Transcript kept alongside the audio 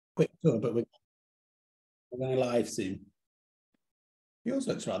quick tour, but we're going live soon. Yours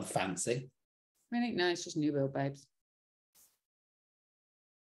looks rather fancy. I think no, it's just new build, babes.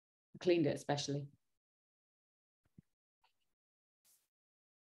 I cleaned it especially.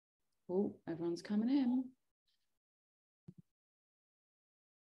 Oh, everyone's coming in.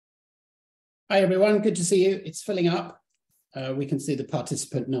 Hi everyone, good to see you. It's filling up. We can see the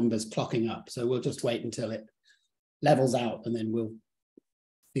participant numbers clocking up, so we'll just wait until it levels out and then we'll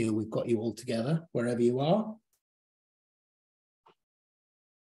feel we've got you all together wherever you are.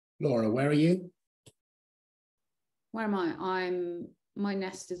 Laura, where are you? Where am I? My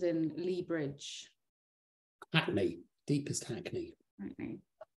nest is in Lee Bridge. Hackney, deepest Hackney. Right.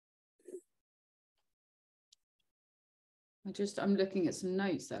 I'm looking at some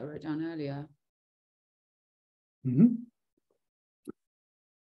notes that I wrote down earlier. Mm-hmm.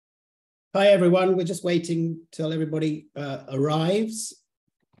 Hi everyone, we're just waiting till everybody arrives.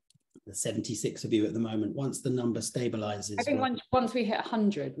 There's 76 of you at the moment. Once the number stabilizes, I think once we hit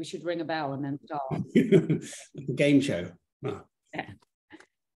 100, we should ring a bell and then start. The game show. Oh. Yeah.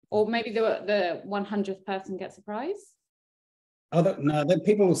 Or maybe the 100th person gets a prize. Oh no, then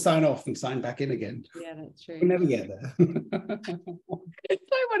people will sign off and sign back in again. Yeah, that's true. We'll never get there. It's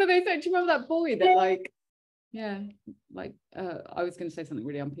like one of those. Do you remember that boy that like? Yeah, like I was going to say something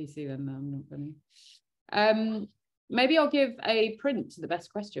really on PC then. No, I'm not going to. Maybe I'll give a print to the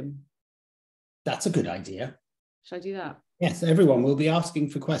best question. That's a good idea. Should I do that? Yes, everyone will be asking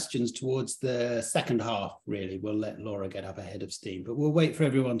for questions towards the second half, really. We'll let Laura get up ahead of steam, but we'll wait for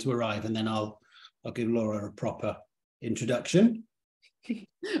everyone to arrive and then I'll give Laura a proper introduction.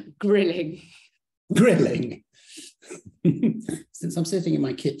 Grilling. Since I'm sitting in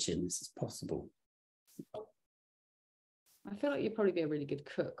my kitchen, this is possible. I feel like you'd probably be a really good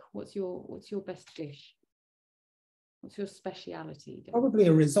cook. What's your best dish? What's your speciality? Probably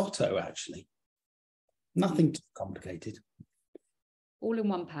a risotto, actually. Nothing too complicated. All in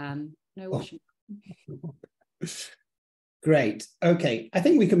one pan, no washing. Great. Okay, I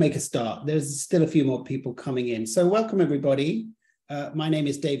think we can make a start. There's still a few more people coming in. So welcome, everybody. My name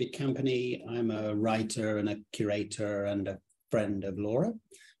is David Campany. I'm a writer and a curator and a friend of Laura.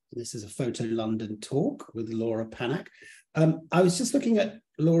 This is a Photo London talk with Laura Pannack. I was just looking at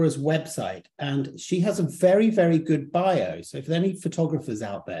Laura's website and she has a very, very good bio. So if there are any photographers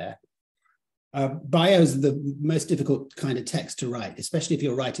out there, bios are the most difficult kind of text to write, especially if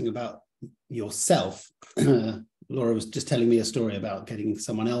you're writing about yourself. Laura was just telling me a story about getting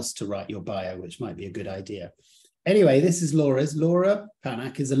someone else to write your bio, which might be a good idea. Anyway, this is Laura's. Laura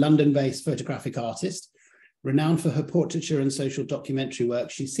Pannack is a London-based photographic artist. Renowned for her portraiture and social documentary work,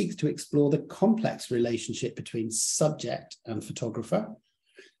 she seeks to explore the complex relationship between subject and photographer.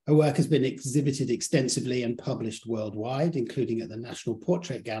 Her work has been exhibited extensively and published worldwide, including at the National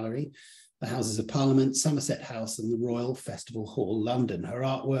Portrait Gallery, the Houses of Parliament, Somerset House, and the Royal Festival Hall, London. Her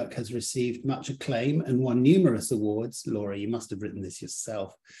artwork has received much acclaim and won numerous awards. Laura, you must have written this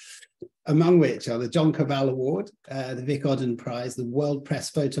yourself. Among which are the John Cavell Award, the Vic Odden Prize, the World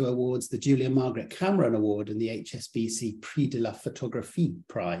Press Photo Awards, the Julia Margaret Cameron Award, and the HSBC Prix de la Photographie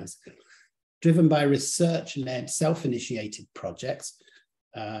Prize. Driven by research-led, self-initiated projects,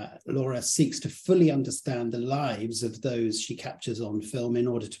 Laura seeks to fully understand the lives of those she captures on film in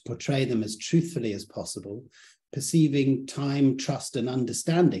order to portray them as truthfully as possible, perceiving time, trust, and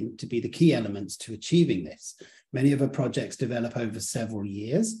understanding to be the key elements to achieving this. Many of her projects develop over several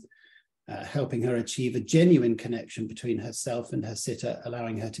years, helping her achieve a genuine connection between herself and her sitter,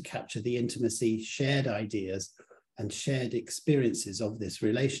 allowing her to capture the intimacy, shared ideas, and shared experiences of this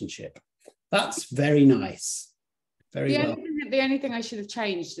relationship. That's very nice. Very well. The only thing I should have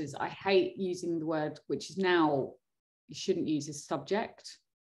changed is I hate using the word, which is now you shouldn't use as subject,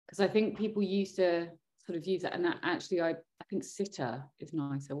 because I think people used to sort of use it, and actually I think sitter is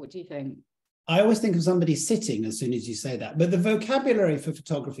nicer. What do you think? I always think of somebody sitting as soon as you say that, but the vocabulary for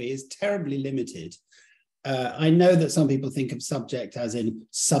photography is terribly limited. I know that some people think of subject as in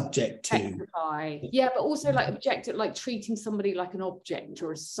subject to. Yeah, but also like objective, like treating somebody like an object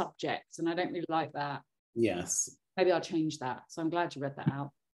or a subject, and I don't really like that. Yes. Maybe I'll change that. So I'm glad you read that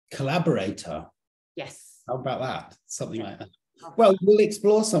out. Collaborator. Yes. How about that? Something like that. Well, we'll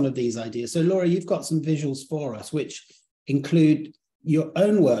explore some of these ideas. So Laura, you've got some visuals for us, which include your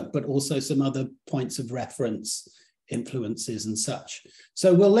own work, but also some other points of reference, influences and such.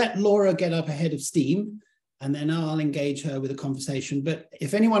 So we'll let Laura get up ahead of steam and then I'll engage her with a conversation. But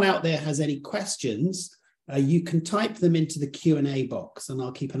if anyone out there has any questions, you can type them into the Q&A box and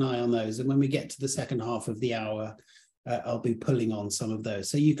I'll keep an eye on those. And when we get to the second half of the hour, I'll be pulling on some of those.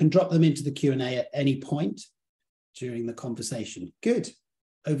 So you can drop them into the Q&A at any point during the conversation. Good.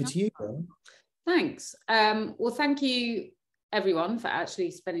 over to you, Laura. Thanks. Well, thank you everyone for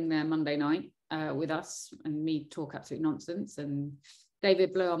actually spending their Monday night with us and me talk absolute nonsense and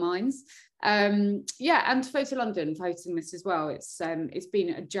David blow our minds. Yeah, and to Photo London for hosting this as well. It's been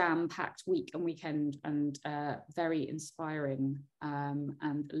a jam-packed week and weekend and very inspiring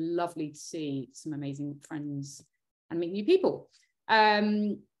and lovely to see some amazing friends and meet new people.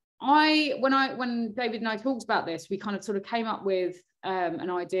 When David and I talked about this, we kind of sort of came up with an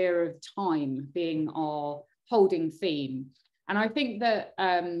idea of time being our holding theme. And I think that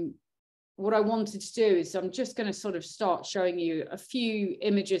what I wanted to do is I'm just going to sort of start showing you a few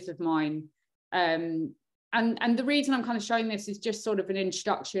images of mine. And the reason I'm kind of showing this is just sort of an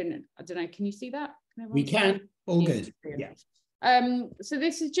introduction. I don't know, can you see that? We can, all good. Yeah. So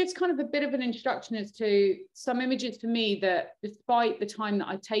this is just kind of a bit of an introduction as to some images for me that, despite the time that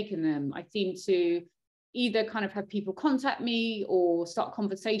I've taken them, I seem to either kind of have people contact me or start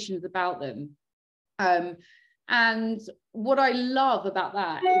conversations about them. And what I love about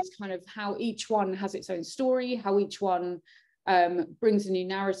that is kind of how each one has its own story, how each one brings a new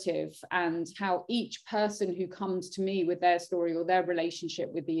narrative, and how each person who comes to me with their story or their relationship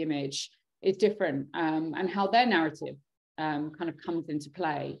with the image is different, and how their narrative kind of comes into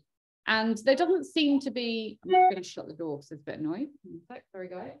play. And there doesn't seem to be, I'm just going to shut the door because there's a bit of noise. Sorry,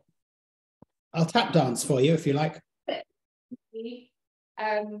 guys. I'll tap dance for you if you like. That's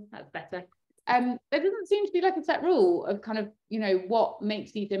better. There doesn't seem to be like a set rule of kind of, you know, what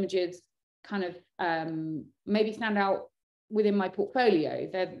makes these images kind of maybe stand out within my portfolio.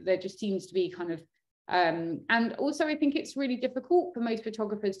 There just seems to be kind of, and also I think it's really difficult for most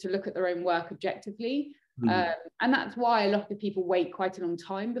photographers to look at their own work objectively. And that's why a lot of people wait quite a long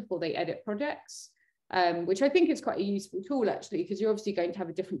time before they edit projects, which I think is quite a useful tool actually, because you're obviously going to have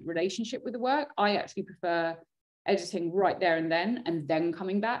a different relationship with the work. I actually prefer editing right there and then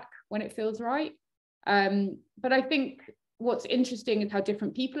coming back when it feels right. But I think what's interesting is how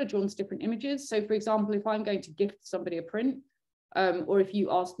different people are drawn to different images. So for example, if I'm going to gift somebody a print, or if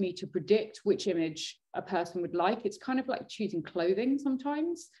you ask me to predict which image a person would like, it's kind of like choosing clothing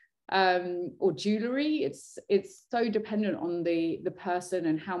sometimes, or jewelry. It's so dependent on the person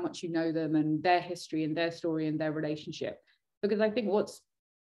and how much you know them and their history and their story and their relationship. Because I think what's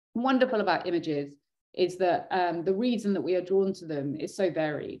wonderful about images is that the reason that we are drawn to them is so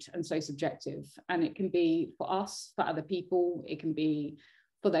varied and so subjective, and it can be for us, for other people, it can be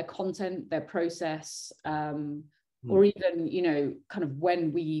for their content, their process, or even, you know, kind of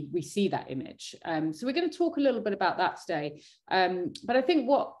when we see that image. So we're going to talk a little bit about that today, but I think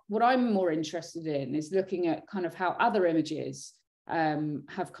what I'm more interested in is looking at kind of how other images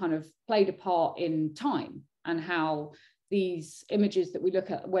have kind of played a part in time, and how these images that we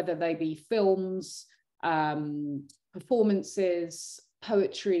look at, whether they be films, performances,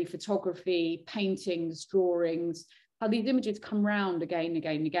 poetry, photography, paintings, drawings, how these images come round again and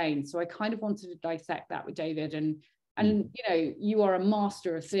again and again. So I kind of wanted to dissect that with David, and you know, you are a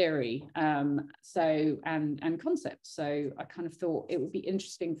master of theory, so and concept. So I kind of thought it would be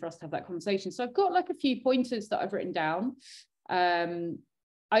interesting for us to have that conversation. So I've got like a few pointers that I've written down. I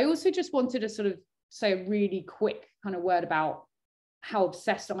also just wanted to sort of say a really quick kind of word about how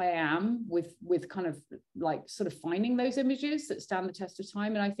obsessed I am with kind of like sort of finding those images that stand the test of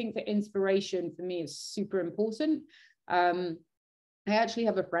time. And I think that inspiration for me is super important. I actually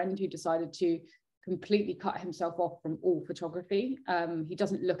have a friend who decided to completely cut himself off from all photography. He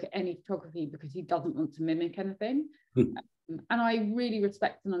doesn't look at any photography because he doesn't want to mimic anything. And I really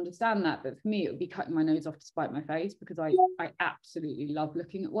respect and understand that. But for me, it would be cutting my nose off to spite my face, because I absolutely love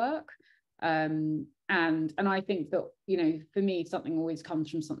looking at work. And I think that, you know, for me, something always comes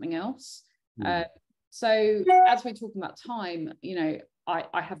from something else. So as we're talking about time, you know,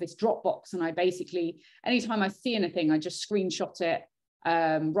 I have this Dropbox, and I basically, anytime I see anything, I just screenshot it,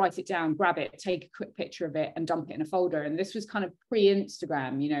 write it down, grab it, take a quick picture of it and dump it in a folder. And this was kind of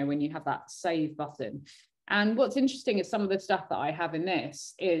pre-Instagram, you know, when you have that save button. And what's interesting is some of the stuff that I have in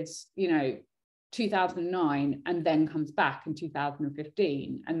this is, you know, 2009, and then comes back in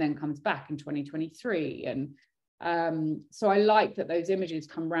 2015, and then comes back in 2023. And so I like that those images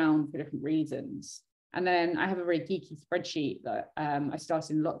come round for different reasons. And then I have a very geeky spreadsheet that I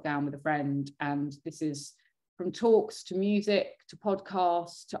started in lockdown with a friend, and this is from talks to music to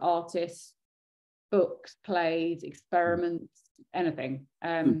podcasts to artists, books, plays, experiments, anything.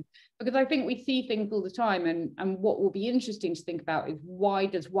 Because I think we see things all the time, and what will be interesting to think about is, why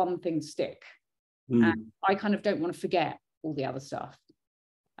does one thing stick? And I kind of don't want to forget all the other stuff.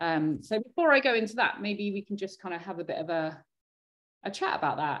 So before I go into that, maybe we can just kind of have a bit of a chat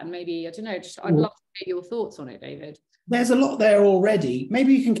about that, and maybe, I don't know, just I'd love to hear your thoughts on it, David. There's a lot there already.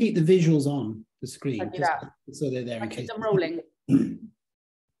 Maybe you can keep the visuals on the screen, just so they're there in case I'm rolling.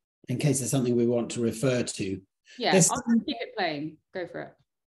 In case there's something we want to refer to. Yeah, I'll keep it playing. Go for it.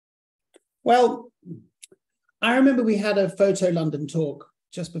 Well, I remember we had a Photo London talk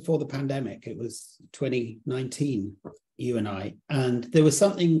just before the pandemic. It was 2019, you and I, and there was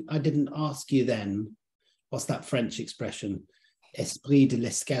something I didn't ask you then. What's that French expression? Esprit de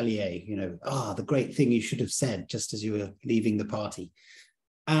l'escalier, you know, the great thing you should have said just as you were leaving the party.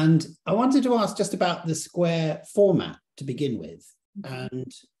 And I wanted to ask just about the square format to begin with.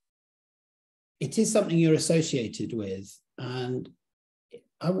 And it is something you're associated with. And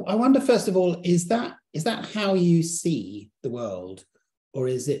I wonder, first of all, is that how you see the world, or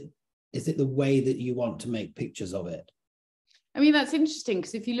is it the way that you want to make pictures of it? I mean, that's interesting,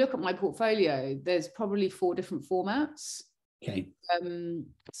 because if you look at my portfolio, there's probably 4 different formats. Okay.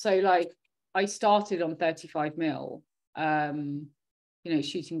 So like I started on 35mm, you know,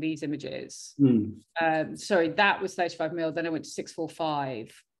 shooting these images. Sorry, that was 35mm. Then I went to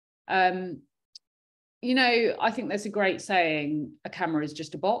 645. You know, I think there's a great saying, a camera is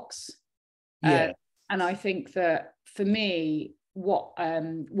just a box. Yeah. And I think that for me,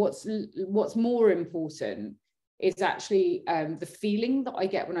 what's more important is actually the feeling that I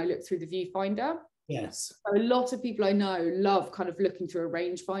get when I look through the viewfinder. Yes. So a lot of people I know love kind of looking through a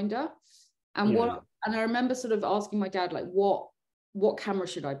rangefinder. And and I remember sort of asking my dad, like, what camera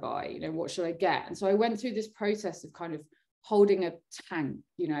should I buy? You know, what should I get? And so I went through this process of kind of holding a tank,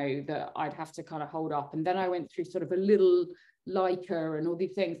 you know, that I'd have to kind of hold up. And then I went through sort of a little Leica and all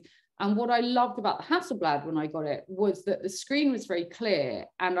these things. And what I loved about the Hasselblad when I got it was that the screen was very clear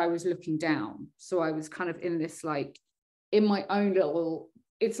and I was looking down. So I was kind of in this, like, in my own little,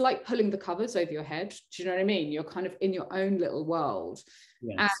 it's like pulling the covers over your head. Do you know what I mean? You're kind of in your own little world.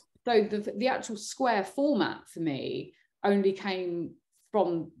 Yes. And so the actual square format for me only came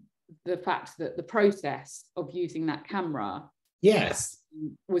from the fact that the process of using that camera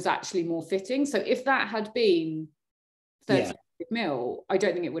was actually more fitting. So if that had been 35mm, I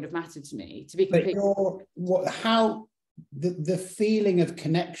don't think it would have mattered to me, to be completely. But how the feeling of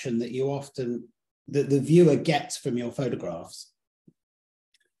connection that you often, that the viewer gets from your photographs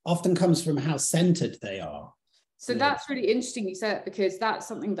often comes from how centered they are. So that's really interesting you said, because that's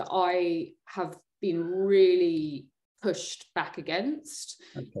something that I have been really pushed back against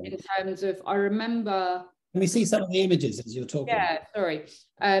in terms of, I remember. Can we see some of the images as you're talking? Yeah, sorry.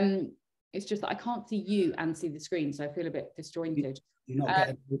 It's just that I can't see you and see the screen, so I feel a bit disjointed. You not get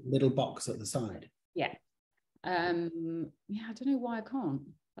a little box at the side? Yeah. Yeah, I don't know why I can't.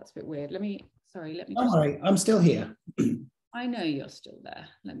 That's a bit weird. Let me. Don't worry, I'm still here. I know you're still there.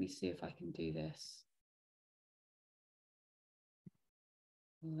 Let me see if I can do this.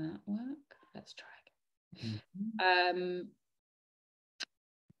 Will that work? Let's try again.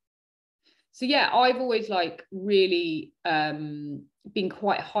 So yeah, I've always like really been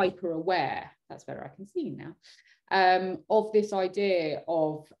quite hyper aware. That's better, I can see you now. Of this idea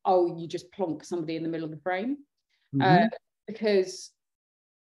of, you just plonk somebody in the middle of the frame. Because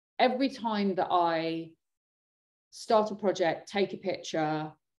every time that I start a project, take a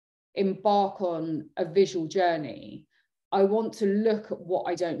picture, embark on a visual journey, I want to look at what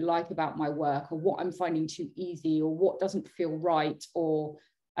I don't like about my work, or what I'm finding too easy, or what doesn't feel right, or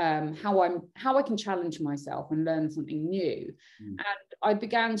how I can challenge myself and learn something new. And I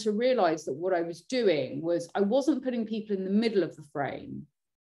began to realize that what I was doing was I wasn't putting people in the middle of the frame.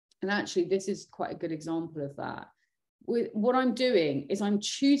 And actually, this is quite a good example of that. What I'm doing is I'm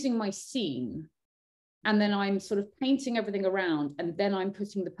choosing my scene, and then I'm sort of painting everything around, and then I'm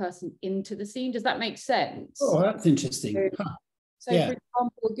putting the person into the scene. Does that make sense? Oh, that's interesting. So for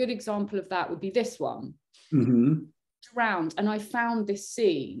example, a good example of that would be this one. Around, and I found this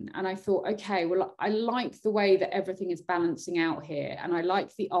scene and I thought, okay, well, I like the way that everything is balancing out here, and I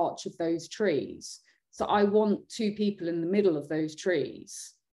like the arch of those trees. So I want 2 people in the middle of those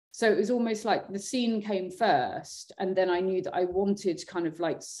trees. So it was almost like the scene came first, and then I knew that I wanted kind of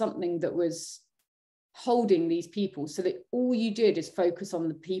like something that was holding these people, so that all you did is focus on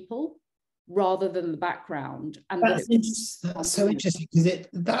the people rather than the background. And that's so interesting, because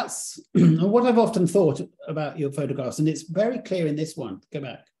that's what I've often thought about your photographs, and it's very clear in this one. Go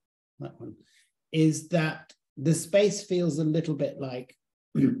back, that one, is that the space feels a little bit like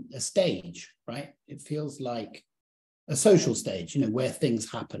a stage, right? It feels like a social stage, you know, where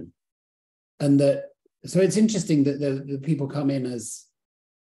things happen. And so it's interesting that the people come in as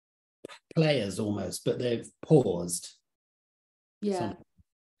players almost, but they've paused. Yeah.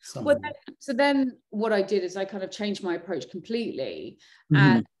 Well, so then what I did is I kind of changed my approach completely.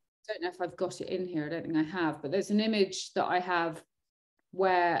 And don't know if I've got it in here. I don't think I have, but there's an image that I have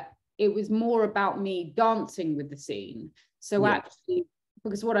where it was more about me dancing with the scene. So actually,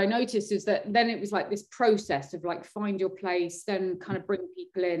 because what I noticed is that then it was like this process of like find your place, then kind of bring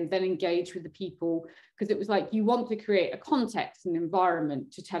people in, then engage with the people, because it was like you want to create a context and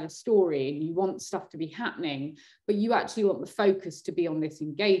environment to tell a story, and you want stuff to be happening, but you actually want the focus to be on this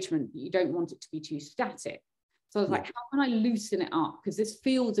engagement, but you don't want it to be too static. So I was like, how can I loosen it up? Because this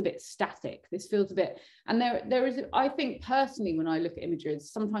feels a bit static. This feels a bit, and there is, I think personally, when I look at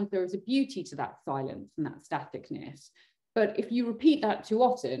images, sometimes there is a beauty to that silence and that staticness. But if you repeat that too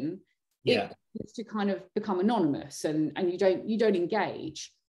often, it starts to kind of become anonymous, and you don't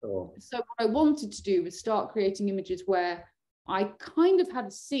engage. So what I wanted to do was start creating images where I kind of had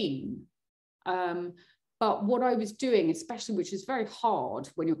a scene, but what I was doing, especially, which is very hard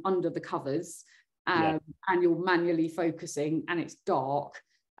when you're under the covers, and you're manually focusing and it's dark,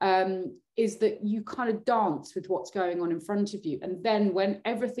 is that you kind of dance with what's going on in front of you, and then when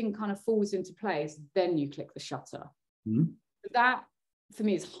everything kind of falls into place, then you click the shutter. That for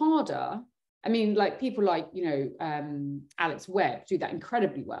me is harder. I mean, like people like, you know, Alex Webb do that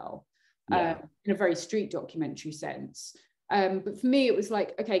incredibly well, in a very street documentary sense, but for me it was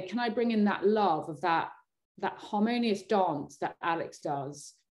like, okay, can I bring in that love of that harmonious dance that Alex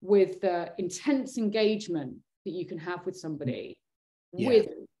does with the intense engagement that you can have with somebody,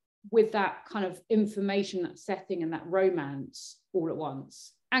 with that kind of information, that setting and that romance all at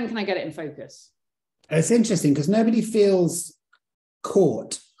once, and can I get it in focus? It's interesting because nobody feels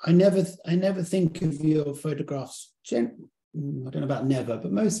caught. I never think of your photographs, I don't know about never,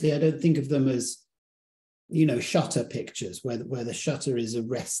 but mostly I don't think of them as, you know, shutter pictures where the shutter is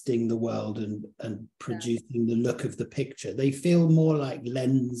arresting the world and producing the look of the picture. They feel more like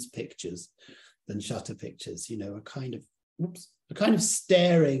lens pictures than shutter pictures, you know, a kind of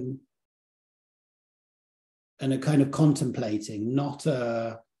staring and a kind of contemplating, not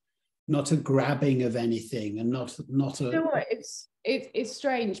a grabbing of anything, and not a. You know what? It's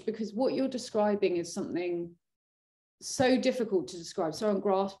strange because what you're describing is something so difficult to describe, so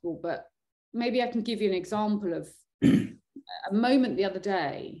ungraspable. But maybe I can give you an example of a moment the other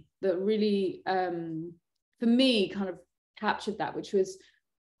day that really, for me, kind of captured that, which was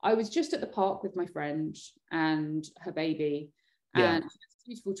I was just at the park with my friend and her baby, and she was a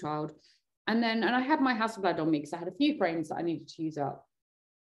beautiful child, and I had my Hasselblad on me because I had a few frames that I needed to use up.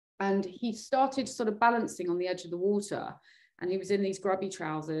 And he started sort of balancing on the edge of the water, and he was in these grubby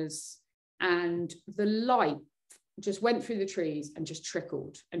trousers, and the light just went through the trees and just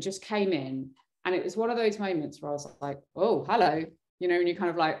trickled and just came in. And it was one of those moments where I was like, oh, hello, you know, and you're kind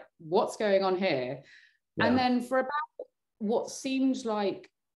of like, what's going on here? And then for about what seemed like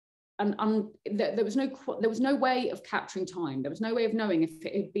there was no way of capturing time. There was no way of knowing if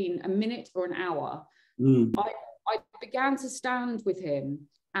it had been a minute or an hour. I began to stand with him.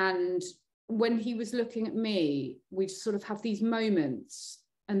 And when he was looking at me, we'd sort of have these moments,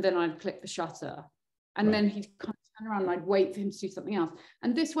 and then I'd click the shutter, and then he'd kind of turn around and I'd wait for him to do something else.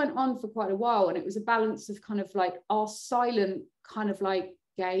 And this went on for quite a while, and it was a balance of kind of like our silent kind of like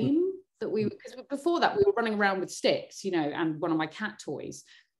game that because before that we were running around with sticks, you know, and one of my cat toys,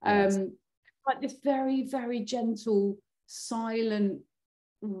 like this very, very gentle, silent,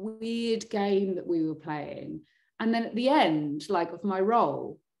 weird game that we were playing. And then at the end, like of my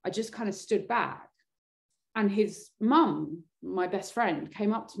role, I just kind of stood back, and his mum, my best friend,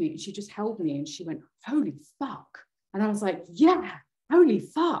 came up to me and she just held me and she went, holy fuck. And I was like, yeah, holy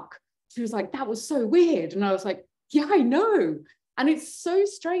fuck. She was like, that was so weird. And I was like, yeah, I know. And it's so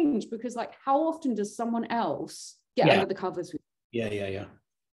strange because like, how often does someone else get under the covers with you?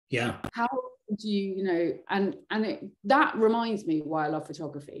 Yeah. How do you, you know, and that reminds me why I love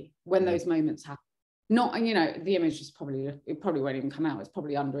photography, when those moments happen. Not, you know, the image is it probably won't even come out. It's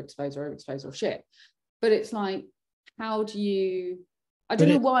probably underexposed or overexposed or shit. But it's like, how do you, I don't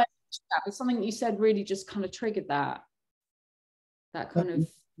know why, but something you said really just kind of triggered that kind of.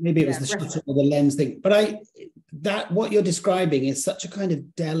 Maybe it was the shutter or the lens thing. But what you're describing is such a kind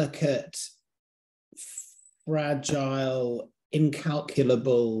of delicate, fragile,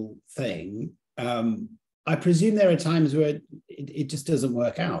 incalculable thing. I presume there are times where it just doesn't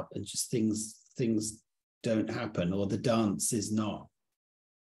work out, and just things don't happen, or the dance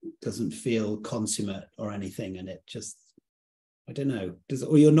doesn't feel consummate or anything, and it just, I don't know,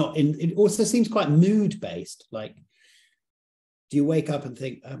 or you're not in. It also seems quite mood based. Like, do you wake up and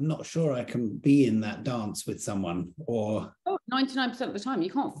think, I'm not sure I can be in that dance with someone? Or 99% of the time you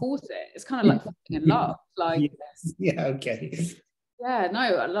can't force it. It's kind of like falling in love. Like okay. Yeah,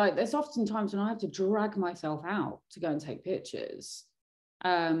 no, like there's often times when I have to drag myself out to go and take pictures.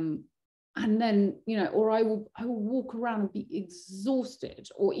 And then, you know, or I will walk around and be exhausted,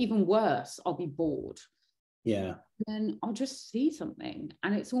 or even worse, I'll be bored. Yeah. And then I'll just see something,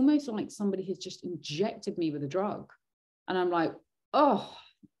 and it's almost like somebody has just injected me with a drug. And I'm like, oh,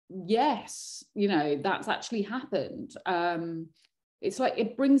 yes, you know, that's actually happened. It's like,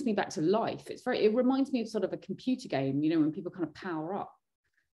 it brings me back to life. It reminds me of sort of a computer game, you know, when people kind of power up.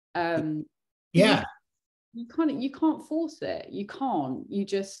 Yeah. You can't force it. You can't. You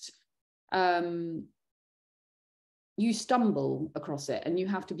just you stumble across it, and you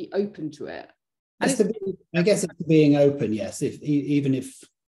have to be open to it. I guess it's being open, yes. Even if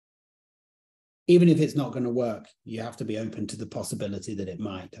it's not going to work, you have to be open to the possibility that it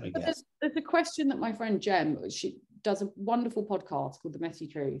might, I guess. There's a question that my friend Jem, she does a wonderful podcast called The Messy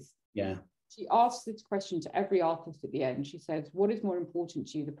Truth. Yeah. She asks this question to every artist at the end. She says, what is more important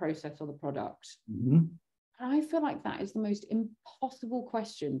to you, the process or the product? Mm-hmm. And I feel like that is the most impossible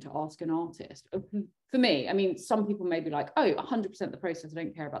question to ask an artist. For me, I mean, some people may be like, oh, 100% the process, I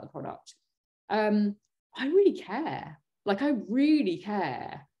don't care about the product. I really care. Like, I really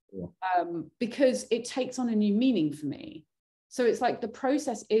care. Yeah. Because it takes on a new meaning for me. So it's like the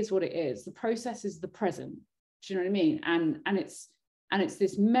process is what it is. The process is the present. Do you know what I mean? And it's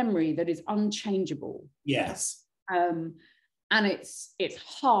this memory that is unchangeable. Yes. And it's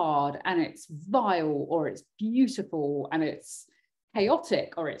hard, and it's vile, or it's beautiful, and it's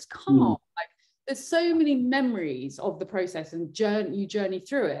chaotic, or it's calm. Like, there's so many memories of the process, and you journey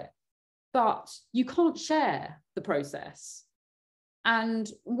through it, but you can't share the process.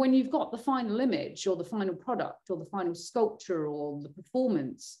 And when you've got the final image, or the final product, or the final sculpture, or the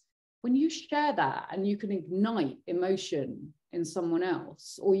performance, when you share that, and you can ignite emotion in someone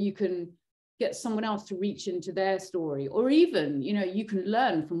else, or you can get someone else to reach into their story, or even, you know, you can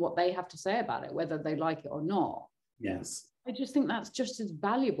learn from what they have to say about it, whether they like it or not. Yes. I just think that's just as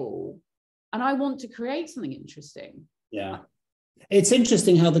valuable. And I want to create something interesting. Yeah. It's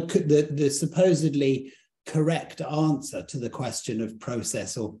interesting how the supposedly correct answer to the question of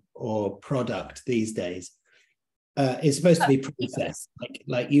process or product these days is supposed to be process.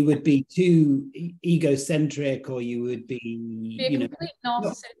 Like you would be too egocentric, or you would be a complete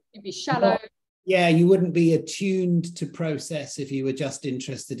narcissist, you'd be shallow. Yeah, you wouldn't be attuned to process if you were just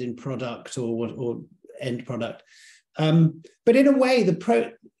interested in product or end product. But in a way,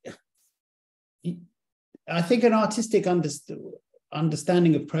 I think an artistic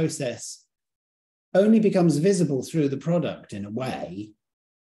understanding of process only becomes visible through the product in a way.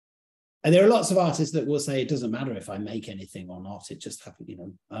 And there are lots of artists that will say, it doesn't matter if I make anything or not, it just happens, you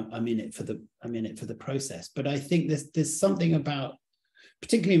know, I'm in it for the process. But I think there's something about,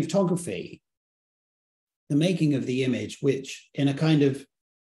 particularly in photography, the making of the image, which in a kind of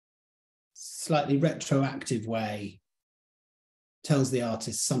slightly retroactive way tells the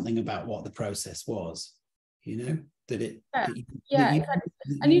artist something about what the process was, you know,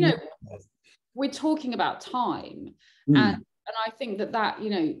 and you know, we're talking about time, and I think that, you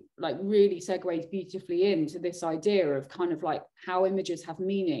know, like really segues beautifully into this idea of kind of like how images have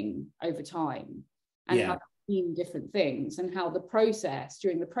meaning over time, and how they mean different things, and how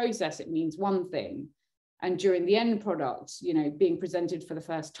during the process it means one thing, and during the end product, you know, being presented for the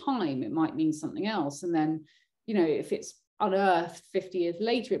first time, it might mean something else, and then, you know, if it's unearthed 50 years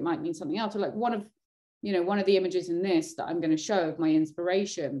later, it might mean something else. So like one of the images in this that I'm going to show of my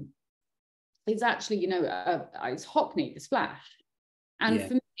inspiration is actually, you know, it's Hockney, the splash. And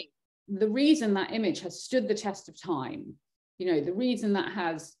for me, the reason that image has stood the test of time, you know, the reason that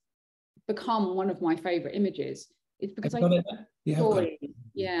has become one of my favorite images is because I've got it. I've got it.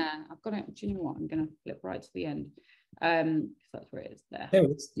 Do you know what? I'm going to flip right to the end. That's where it is there. There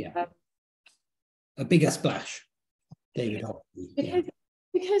it is. Yeah. A bigger splash. David Campany.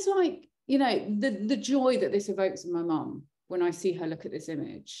 Because like, you know, the joy that this evokes in my mum when I see her look at this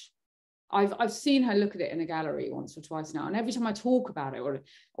image. I've seen her look at it in a gallery once or twice now, and every time I talk about it,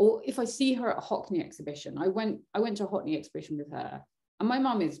 or if I see her at a Hockney exhibition, I went to a Hockney exhibition with her, and my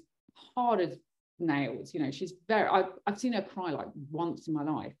mum is hard as nails. You know, she's I've seen her cry like once in my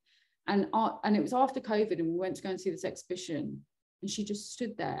life, and it was after COVID, and we went to go and see this exhibition, and she just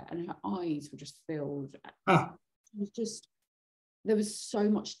stood there, and her eyes were just filled. It was just, there was so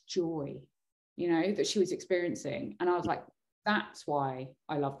much joy, you know, that she was experiencing, and I was like, that's why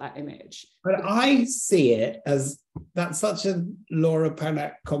I love that image. But I see it as, that's such a Laura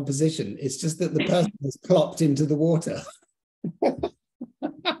Pannack composition. It's just that the person has plopped into the water.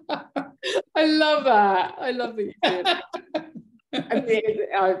 I love that. I love that you did.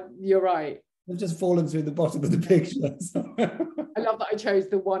 You're right. I've just fallen through the bottom of the picture. So. I love that I chose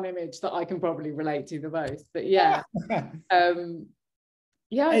the one image that I can probably relate to the most. But yeah.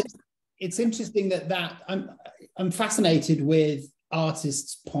 Yeah, it's interesting that I'm fascinated with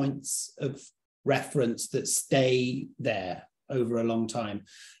artists' points of reference that stay there over a long time,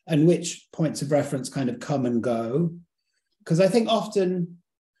 and which points of reference kind of come and go. Because I think often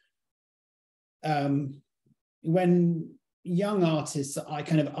when young artists, I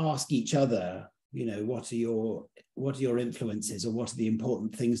kind of ask each other, you know, what are your influences, or what are the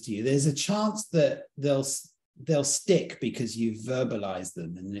important things to you? There's a chance that they'll stick because you've verbalized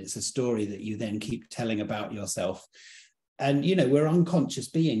them, and it's a story that you then keep telling about yourself. And, you know, we're unconscious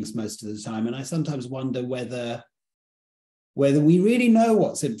beings most of the time. And I sometimes wonder whether we really know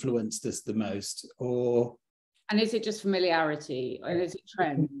what's influenced us the most, or... And is it just familiarity, or is it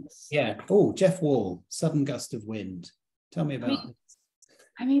trends? Yeah. Oh, Jeff Wall, Sudden Gust of Wind. Tell me about it.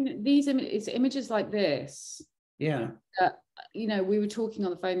 I mean, it's images like this. Yeah. You know, we were talking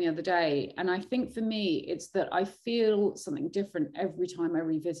on the phone the other day, and I think for me, it's that I feel something different every time I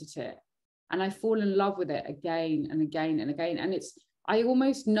revisit it. And I fall in love with it again and again and again. And I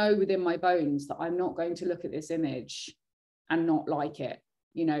almost know within my bones that I'm not going to look at this image and not like it,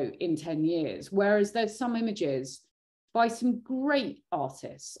 you know, in 10 years. Whereas there's some images by some great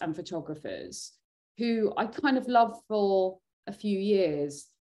artists and photographers who I kind of love for a few years,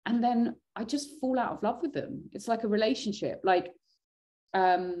 and then I just fall out of love with them. It's like a relationship. Like,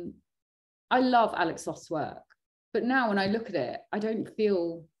 I love Alex Soth's work, but now when I look at it, I don't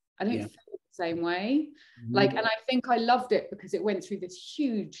feel the same way. Like, and I think I loved it because it went through this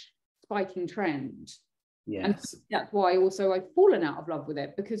huge spiking trend. Yes. And that's why also I've fallen out of love with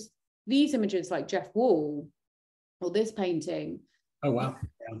it, because these images like Jeff Wall or this painting. Oh, wow.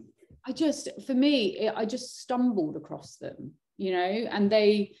 Yeah. I just stumbled across them, you know, and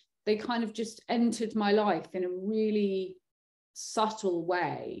they kind of just entered my life in a really subtle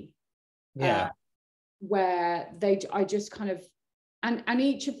way. Yeah. Where I just kind of, and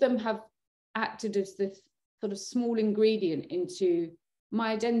each of them have acted as this sort of small ingredient into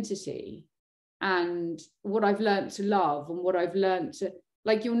my identity and what I've learned to love, and what I've learned to,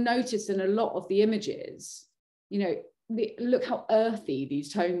 like, you'll notice in a lot of the images, you know, look how earthy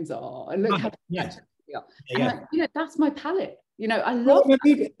these tones are, and look how they are. And you know, that's my palette. You know, I love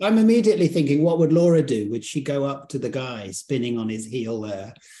that. I'm immediately thinking, what would Laura do? Would she go up to the guy spinning on his heel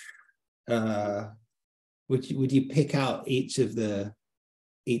there? Would you pick out each of the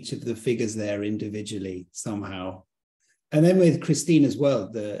figures there individually somehow? And then with Christina's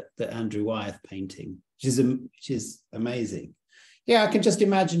World, the Andrew Wyeth painting, which is amazing. Yeah, I can just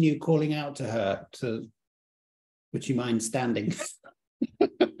imagine you calling out to her would you mind standing?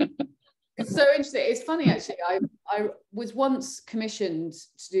 It's so interesting. It's funny, actually. I was once commissioned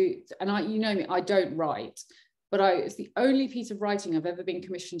to do, and you know me, I don't write, but it's the only piece of writing I've ever been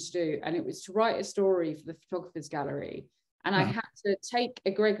commissioned to do, and it was to write a story for the Photographers Gallery. And I had to take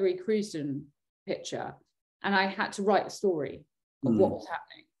a Gregory Cruson picture, and I had to write a story of what was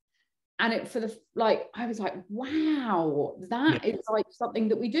happening. And I was like, wow, that is like something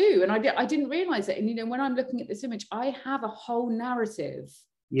that we do. And I didn't realize it. And, you know, when I'm looking at this image, I have a whole narrative.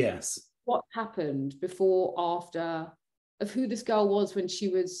 Yes. What happened before, after, of who this girl was when she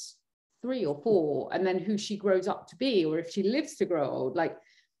was 3 or 4, and then who she grows up to be, or if she lives to grow old. Like,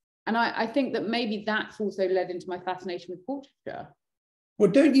 and I think that maybe that's also led into my fascination with portraiture. Well,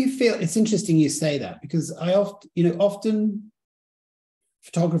 don't you feel, it's interesting you say that, because often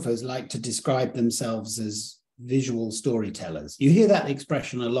photographers like to describe themselves as visual storytellers. You hear that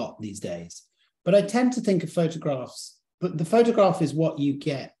expression a lot these days, but I tend to think of photographs, but the photograph is what you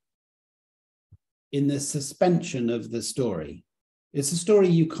get in the suspension of the story. It's a story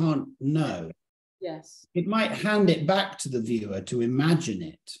you can't know. Yes. It might hand it back to the viewer to imagine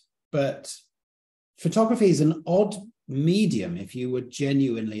it, but photography is an odd medium if you were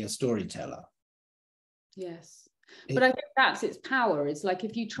genuinely a storyteller. Yes. But I think that's its power. It's like,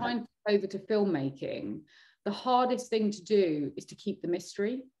 if you try and go over to filmmaking, the hardest thing to do is to keep the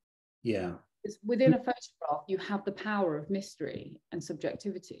mystery. Yeah. Because within a photograph, you have the power of mystery and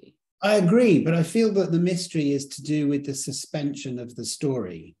subjectivity. I agree, but I feel that the mystery is to do with the suspension of the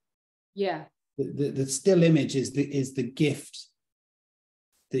story. Yeah. The still image is the gift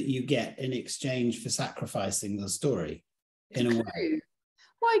that you get in exchange for sacrificing the story in a way.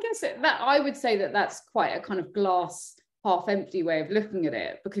 Well, I guess I would say that that's quite a kind of glass half empty way of looking at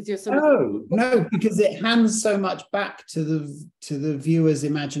it, because you're sort of... No, because it hands so much back to the viewer's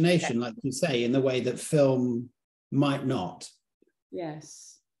imagination, like you say, in the way that film might not.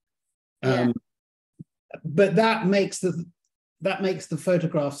 Yes. But that makes the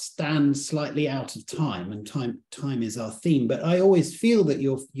photograph stand slightly out of time, and time is our theme. But I always feel that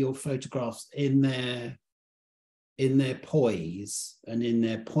your photographs in in their poise and in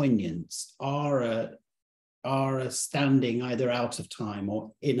their poignance are standing either out of time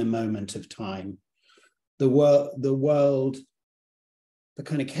or in a moment of time. The world, the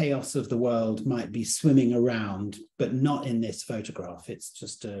kind of chaos of the world might be swimming around, but not in this photograph. It's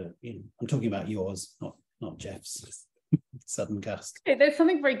just I'm talking about yours, not Jeff's sudden gust. There's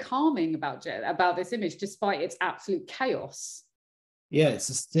something very calming about this image, despite its absolute chaos. Yeah, it's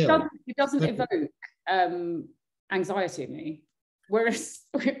a still. It doesn't evoke anxiety in me, whereas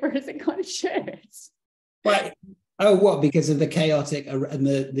it kind of shares. Right. Oh, what? Because of the chaotic and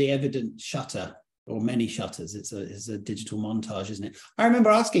the evident shutter, or many shutters. It's a digital montage, isn't it? I remember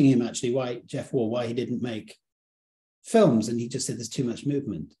asking him actually why he didn't make films, and he just said there's too much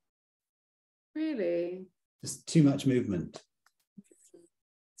movement. Really? There's too much movement.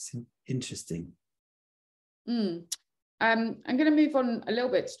 It's interesting. I'm going to move on a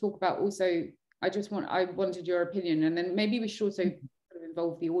little bit to talk about also. I wanted your opinion, and then maybe we should also sort of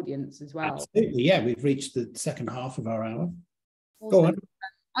involve the audience as well. Absolutely, yeah. We've reached the second half of our hour. Awesome. Go on.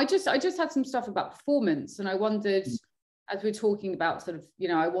 I just had some stuff about performance, and I wondered, as we're talking about sort of,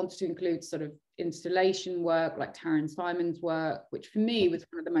 I wanted to include sort of installation work like Taryn Simon's work, which for me was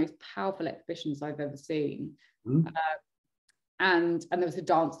one of the most powerful exhibitions I've ever seen. And there was a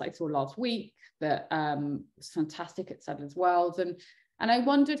dance that I saw last week that was fantastic at Sadler's Wells, and I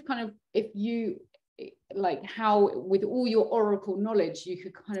wondered kind of if you, like, how with all your oracle knowledge you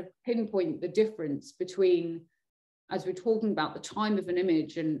could kind of pinpoint the difference between, as we're talking about the time of an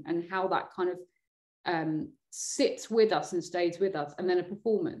image and how that kind of sits with us and stays with us, and then a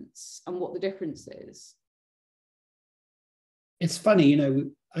performance, and what the difference is. It's funny,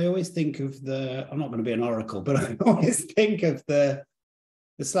 I always think of I'm not going to be an oracle, but I always think of the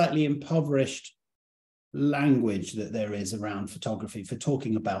slightly impoverished language that there is around photography for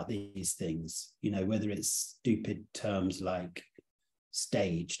talking about these things, whether it's stupid terms like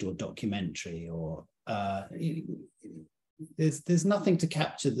staged or documentary, or there's nothing to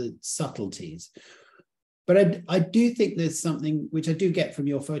capture the subtleties. But I do think there's something which I do get from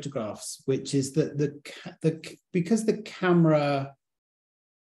your photographs, which is that because the camera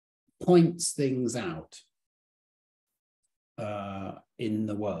points things out in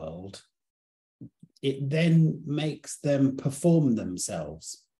the world, it then makes them perform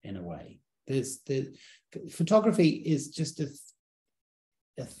themselves in a way. Photography is just a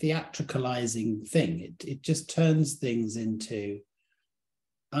theatricalizing thing. It just turns things into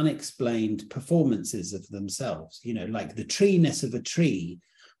unexplained performances of themselves, like the treeness of a tree,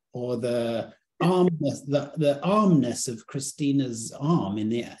 or the armness of Christina's arm in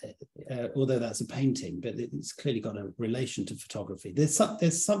the although that's a painting, but it's clearly got a relation to photography. There's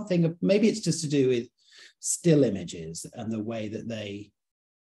something, maybe it's just to do with still images and the way that they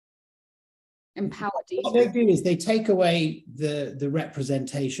empower detail. What they do is they take away the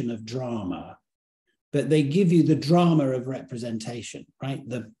representation of drama, but they give you the drama of representation, right?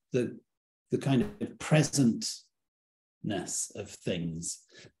 The kind of presentness of things.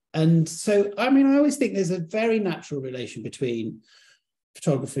 And so, I always think there's a very natural relation between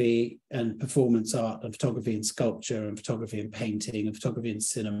photography and performance art, and photography and sculpture, and photography and painting, and photography and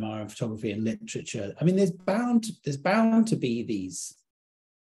cinema, and photography and literature. There's bound to be these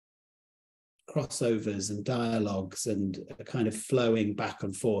crossovers and dialogues and a kind of flowing back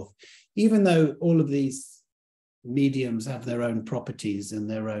and forth, even though all of these mediums have their own properties and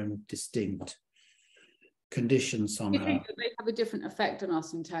their own distinct conditions somehow. You think that they have a different effect on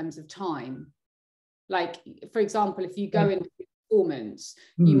us in terms of time? Like, for example, if you go into a performance,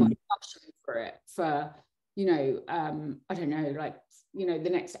 you might rush for it for, I don't know, like, the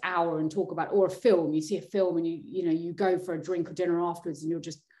next hour and talk about, or a film, you see a film and you go for a drink or dinner afterwards and you're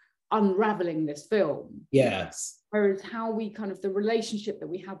just unraveling this film. Yes. Whereas how we kind of, the relationship that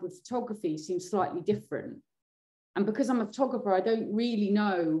we have with photography seems slightly different. And because I'm a photographer, I don't really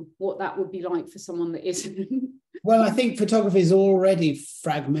know what that would be like for someone that isn't. Well, I think photography is already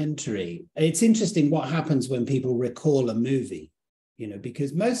fragmentary. It's interesting what happens when people recall a movie,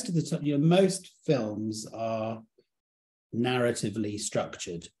 because most of the time, most films are narratively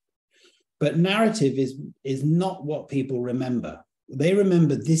structured, but narrative is not what people remember. They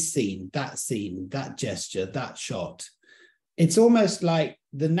remember this scene, that gesture, that shot. It's almost like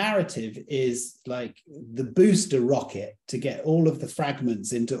the narrative is like the booster rocket to get all of the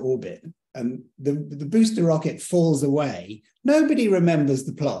fragments into orbit. And the booster rocket falls away. Nobody remembers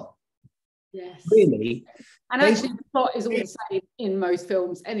the plot. Yes. Really. And actually the plot is all the same in most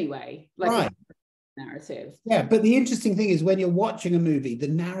films anyway. Like right. Narrative. Yeah, but the interesting thing is when you're watching a movie, the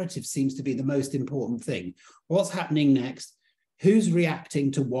narrative seems to be the most important thing. What's happening next? Who's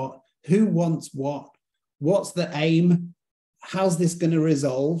reacting to what? Who wants what? What's the aim? How's this going to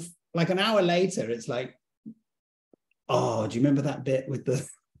resolve? Like an hour later, it's like, oh, do you remember that bit with the...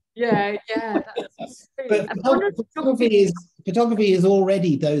 Yeah. But photography is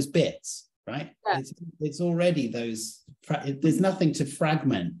already those bits, right? Yeah. It's already those. There's nothing to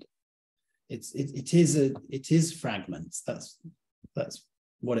fragment. It is fragments. That's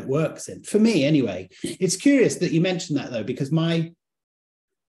what it works in, for me anyway. It's curious that you mentioned that, though, because my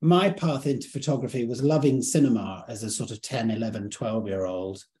path into photography was loving cinema as a sort of 10, 11,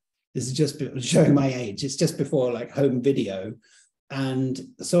 12-year-old. This is just showing my age. It's just before like home video. And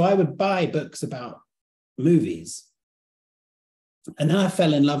so I would buy books about movies. And then I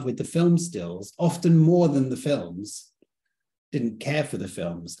fell in love with the film stills, often more than the films. Didn't care for the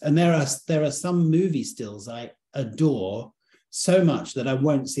films. And there are some movie stills I adore so much that I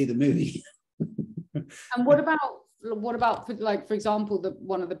won't see the movie. And what about like, for example,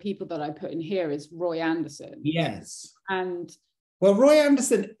 one of the people that I put in here is Roy Andersson. Yes. And well, Roy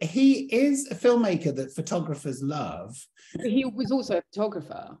Andersson, he is a filmmaker that photographers love. He was also a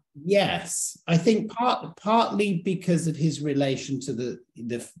photographer. Yes, I think partly because of his relation to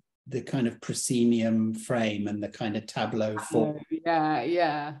the kind of proscenium frame and the kind of tableau form.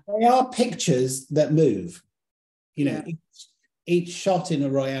 Yeah. They are pictures that move. You know, each shot in a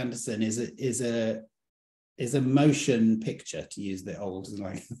Roy Andersson is a motion picture, to use the old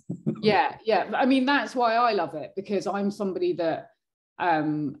like. Yeah. I mean, that's why I love it, because I'm somebody that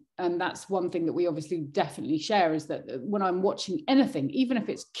and that's one thing that we obviously definitely share, is that when I'm watching anything, even if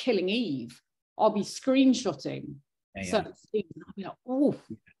it's Killing Eve, I'll be screenshotting certain scenes, and I'll be like, oh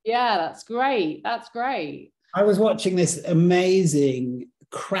yeah, that's great. I was watching this amazing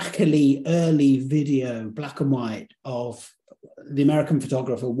crackly early video, black and white, of the American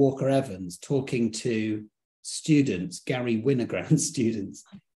photographer Walker Evans talking to students, Gary Winogrand students,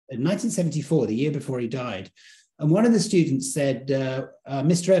 in 1974, the year before he died. And one of the students said,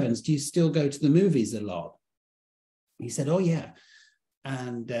 Mr. Evans, do you still go to the movies a lot? He said, oh, yeah.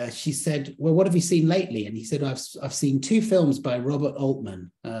 And she said, well, what have you seen lately? And he said, I've seen 2 films by Robert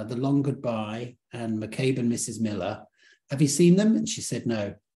Altman, The Long Goodbye and McCabe and Mrs. Miller. Have you seen them? And she said,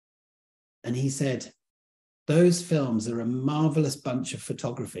 no. And he said, those films are a marvelous bunch of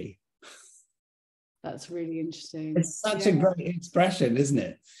photography. That's really interesting. It's such a great expression, isn't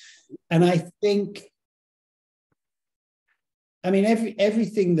it? And I think, I mean,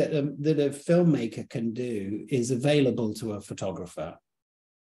 everything that a filmmaker can do is available to a photographer.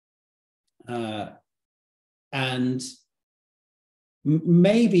 And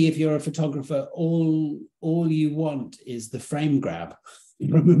maybe if you're a photographer, all you want is the frame grab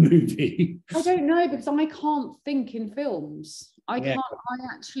from a movie. I don't know, because I can't think in films.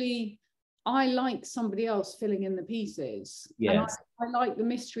 I like somebody else filling in the pieces. Yes. And I like the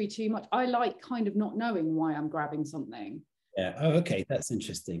mystery too much. I like kind of not knowing why I'm grabbing something. Yeah. Oh, okay. That's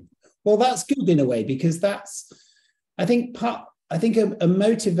interesting. Well, that's good in a way, because that's, I think a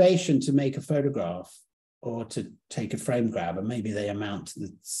motivation to make a photograph or to take a frame grab, and maybe they amount to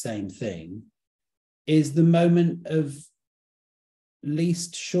the same thing, is the moment of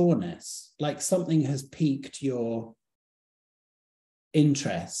least sureness, like something has piqued your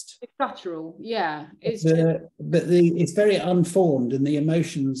interest. It's guttural, yeah. It's it's very unformed, and the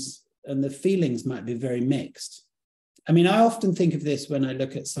emotions and the feelings might be very mixed. I mean, I often think of this when I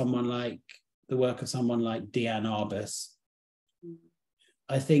look at someone like the work of someone like Diane Arbus.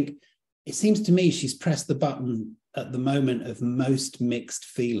 I think it seems to me she's pressed the button at the moment of most mixed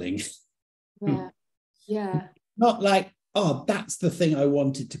feeling. Yeah. Not like, oh, that's the thing I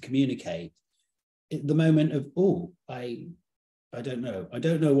wanted to communicate. At the moment of, oh, I don't know. I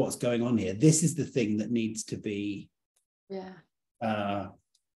don't know what's going on here. This is the thing that needs to be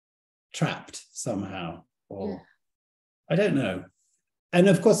trapped somehow, or I don't know. And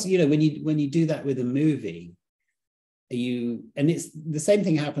of course, you know, when you do that with a movie, and it's the same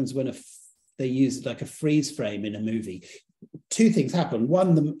thing happens when they use like a freeze frame in a movie. 2 things happen.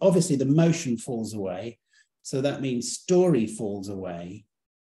 One, obviously the motion falls away, so that means story falls away.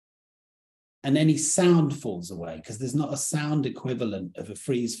 And any sound falls away, because there's not a sound equivalent of a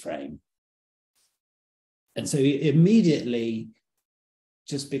freeze frame. And so it immediately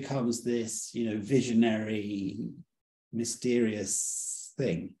just becomes this, you know, visionary, mysterious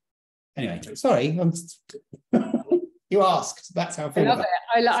thing. Anyway, sorry, you asked. That's how I feel.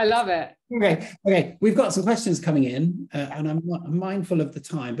 I love it. Okay. We've got some questions coming in, and I'm mindful of the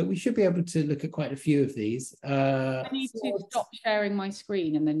time, but we should be able to look at quite a few of these. I need to stop sharing my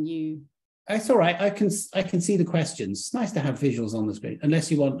screen, and then you. It's all right. I can see the questions. It's nice to have visuals on the screen, unless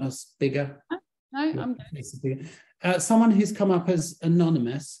you want us bigger. No, I'm good. Someone who's come up as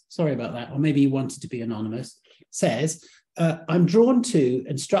anonymous, sorry about that, or maybe you wanted to be anonymous, says, I'm drawn to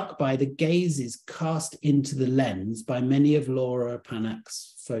and struck by the gazes cast into the lens by many of Laura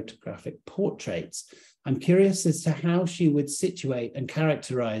Pannack's photographic portraits. I'm curious as to how she would situate and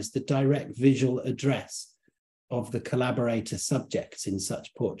characterize the direct visual address of the collaborator subjects in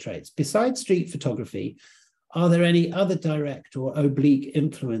such portraits. Besides street photography, are there any other direct or oblique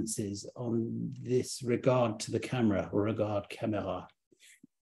influences on this regard to the camera or regard camera?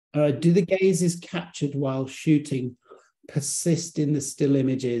 Do the gazes captured while shooting persist in the still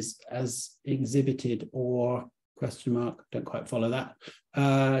images as exhibited, or question mark, don't quite follow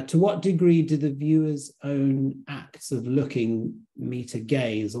that. To what degree do the viewer's own acts of looking meet a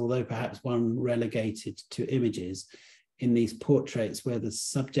gaze, although perhaps one relegated to images in these portraits where the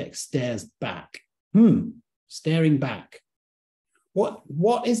subject stares back? Staring back.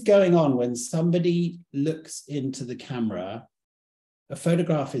 What is going on when somebody looks into the camera, a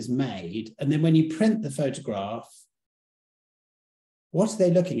photograph is made, and then when you print the photograph, what are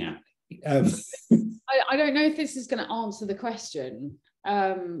they looking at? I don't know if this is going to answer the question,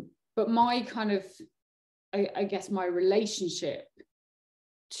 but my kind of, I guess my relationship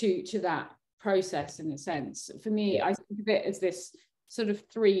to that process, in a sense, for me, I think of it as this sort of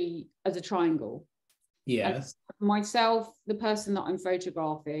three, as a triangle. Yes. And myself, the person that I'm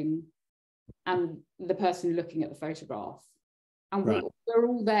photographing, and the person looking at the photograph. And we're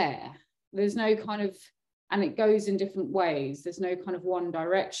all there. There's no kind of, and it goes in different ways. There's no kind of one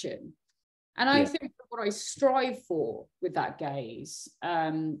direction. And I think what I strive for with that gaze,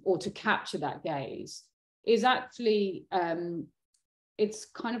 or to capture that gaze, is actually, it's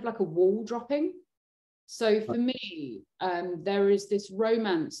kind of like a wall dropping. So for me, there is this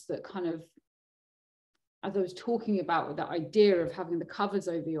romance that kind of, as I was talking about with that idea of having the covers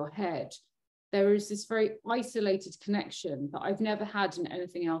over your head, there is this very isolated connection that I've never had in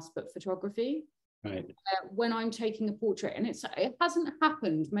anything else but photography. Right. When I'm taking a portrait, and it hasn't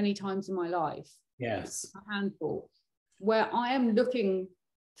happened many times in my life. Yes. A handful, where I am looking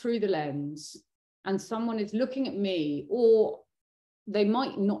through the lens and someone is looking at me, or they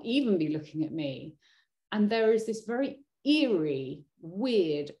might not even be looking at me. And there is this very eerie,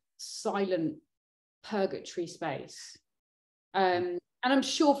 weird, silent purgatory space. And I'm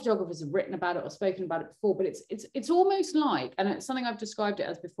sure photographers have written about it or spoken about it before, but it's almost like, and it's something I've described it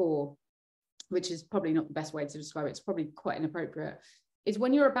as before, which is probably not the best way to describe it, it's probably quite inappropriate, is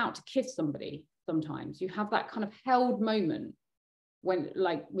when you're about to kiss somebody, sometimes you have that kind of held moment when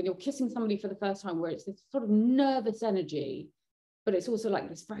you're kissing somebody for the first time, where it's this sort of nervous energy, but it's also like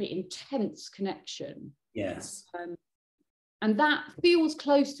this very intense connection. Yes. And that feels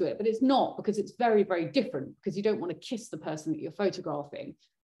close to it, but it's not, because it's very, very different, because you don't want to kiss the person that you're photographing.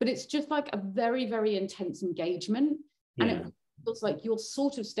 But it's just like a very, very intense engagement. And it feels like you're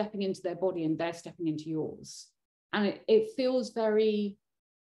sort of stepping into their body and they're stepping into yours. And it feels very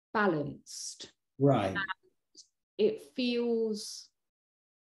balanced. Right. And it feels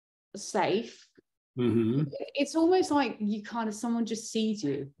safe. Mm-hmm. It's almost like someone just sees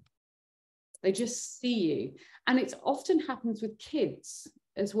you. They just see you. And it often happens with kids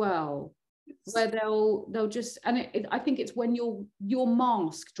as well, where they'll just, and I think it's when your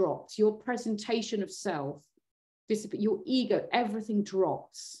mask drops, your presentation of self, your ego, everything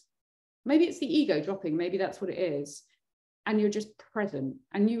drops. Maybe it's the ego dropping, maybe that's what it is. And you're just present.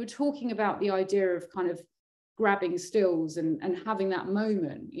 And you were talking about the idea of kind of grabbing stills and having that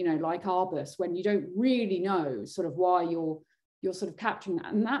moment, like Arbus, when you don't really know sort of why you're sort of capturing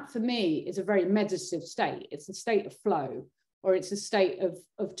that. And that for me is a very meditative state. It's a state of flow, or it's a state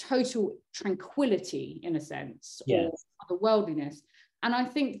of total tranquility, in a sense, or otherworldliness. And I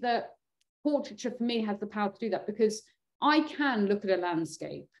think that portraiture for me has the power to do that, because I can look at a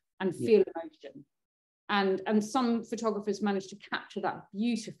landscape and feel emotion. And some photographers manage to capture that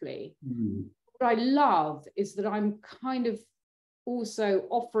beautifully. Mm. What I love is that I'm kind of also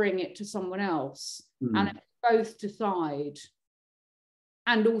offering it to someone else, and if both decide,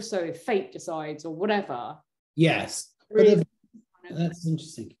 and also if fate decides or whatever. Yes, really, that's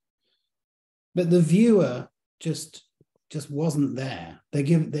interesting. But the viewer just wasn't there. But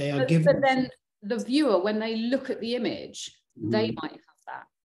then the viewer, when they look at the image, they might have that.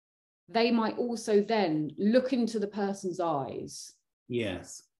 They might also then look into the person's eyes.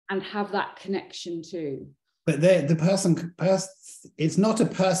 Yes. And have that connection too. But the person, it's not a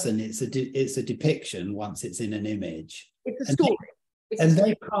person, it's a depiction once it's in an image. It's a story.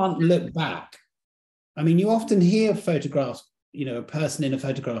 They can't look back. I mean, you often hear photographs, a person in a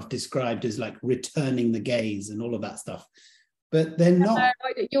photograph described as like returning the gaze and all of that stuff. but they're not.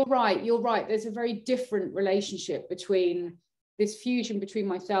 You're right. There's a very different relationship between this fusion between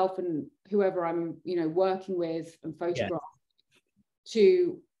myself and whoever I'm, working with and photograph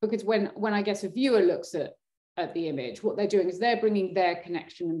because when I guess a viewer looks at the image, what they're doing is they're bringing their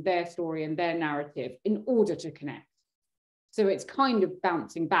connection and their story and their narrative in order to connect. So it's kind of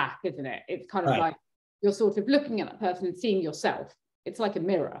bouncing back, isn't it? It's kind of like you're sort of looking at that person and seeing yourself. It's like a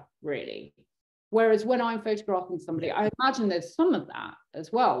mirror, really. Whereas when I'm photographing somebody, I imagine there's some of that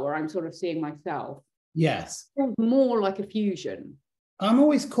as well, where I'm sort of seeing myself. Yes. It's more like a fusion. I'm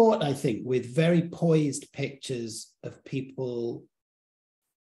always caught, I think, with very poised pictures of people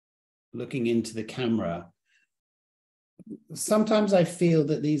looking into the camera. Sometimes I feel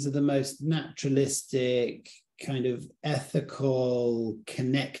that these are the most naturalistic, kind of ethical,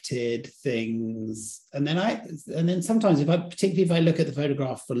 connected things. And then sometimes particularly if I look at the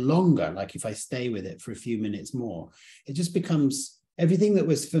photograph for longer, like if I stay with it for a few minutes more, it just becomes, everything that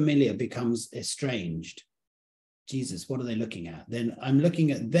was familiar becomes estranged. Jesus, what are they looking at? Then I'm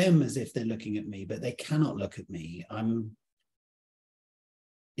looking at them as if they're looking at me, but they cannot look at me.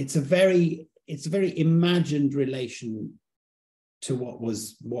 It's a very imagined relation to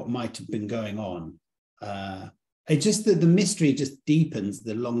what might have been going on. It's just that the mystery just deepens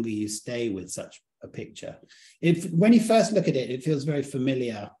the longer you stay with such a picture. When you first look at it, it feels very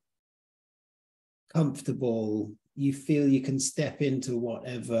familiar, comfortable. You feel you can step into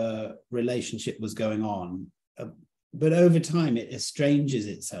whatever relationship was going on. But over time, it estranges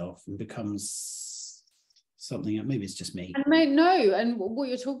itself and becomes something. Maybe it's just me. And what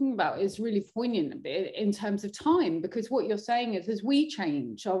you're talking about is really poignant a bit in terms of time, because what you're saying is as we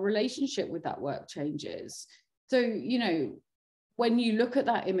change, our relationship with that work changes. So, when you look at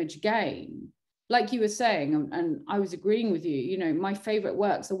that image again, like you were saying, and I was agreeing with you, my favorite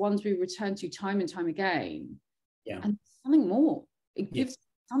works are ones we return to time and time again. Yeah. And something more. It gives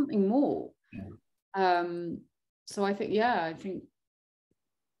something more. Yeah. So I think,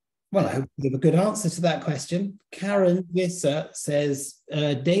 Well, I hope you give a good answer to that question. Karen Visser says,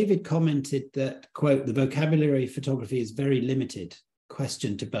 David commented that, quote, the vocabulary of photography is very limited.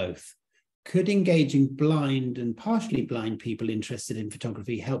 Question to both. Could engaging blind and partially blind people interested in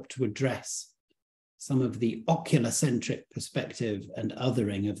photography help to address some of the ocular-centric perspective and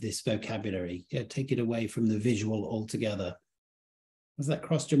othering of this vocabulary? Yeah, take it away from the visual altogether. Has that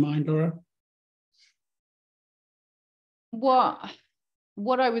crossed your mind, Laura?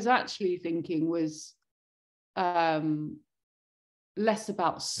 What I was actually thinking was less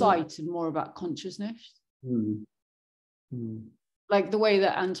about sight and more about consciousness. Mm. Mm. Like the way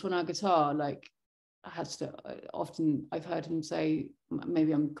that Antoine Agatar, has to often, I've heard him say,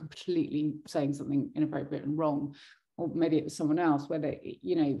 maybe I'm completely saying something inappropriate and wrong, or maybe it was someone else, where they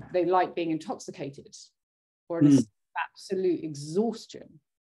like being intoxicated or in absolute exhaustion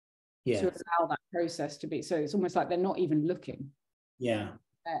to allow that process to be. So it's almost like they're not even looking. Yeah.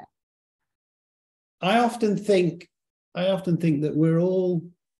 I often think that we're all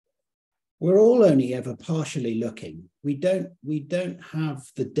only ever partially looking. We don't have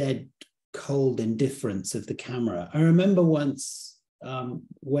the dead cold indifference of the camera. I remember once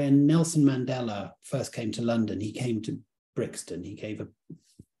when Nelson Mandela first came to London, he came to Brixton.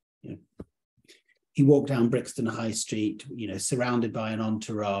 He walked down Brixton High Street, surrounded by an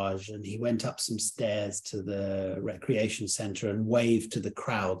entourage, and he went up some stairs to the recreation centre and waved to the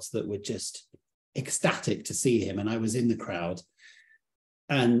crowds that were just ecstatic to see him. And I was in the crowd.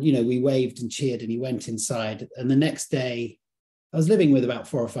 And, we waved and cheered, and he went inside. And the next day, I was living with about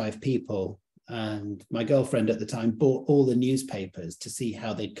 4 or 5 people. And my girlfriend at the time bought all the newspapers to see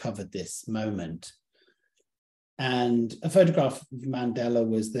how they'd covered this moment. And a photograph of Mandela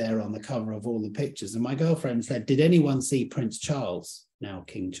was there on the cover of all the pictures. And my girlfriend said, did anyone see Prince Charles, now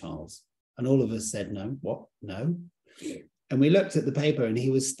King Charles? And all of us said, no. What? No. And we looked at the paper and he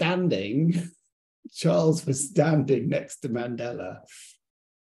was standing, Charles was standing next to Mandela.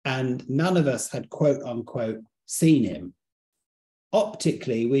 And none of us had, quote unquote, seen him.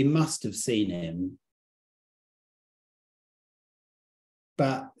 Optically, we must have seen him.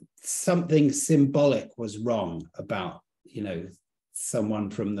 But something symbolic was wrong about, someone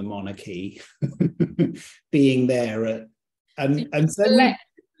from the monarchy being there. And so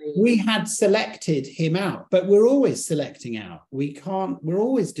we had selected him out, but we're always selecting out. We're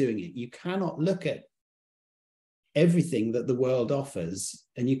always doing it. You cannot look at everything that the world offers,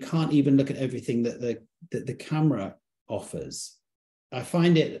 and you can't even look at everything that the camera offers. I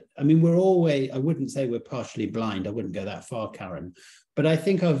find it, I wouldn't say we're partially blind. I wouldn't go that far, Karen, but I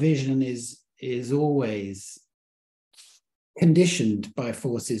think our vision is always conditioned by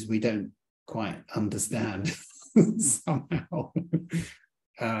forces we don't quite understand. somehow.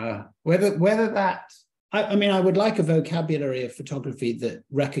 Whether that, I mean, I would like a vocabulary of photography that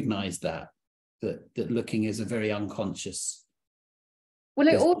recognized that looking is a very unconscious. Well,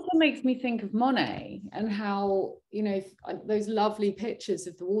 it also makes me think of Monet and how, you know, those lovely pictures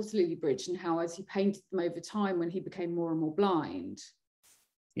of the Water Lily Bridge, and how as he painted them over time when he became more and more blind,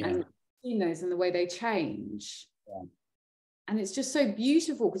 and seeing those and the way they change. Yeah. And it's just so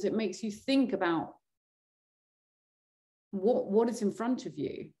beautiful because it makes you think about what is in front of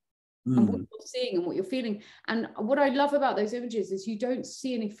you and what you're seeing and what you're feeling. And what I love about those images is you don't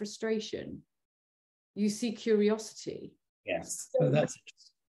see any frustration. You see curiosity. Yes. So that's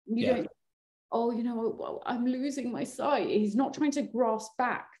you don't, oh, you know, well, I'm losing my sight. He's not trying to grasp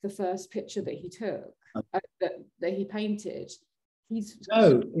back the first picture that he took, that he painted. It's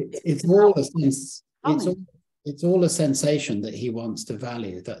all a sense. It's all a sensation that he wants to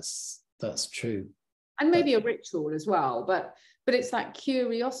value. That's true. And maybe a ritual as well, but it's that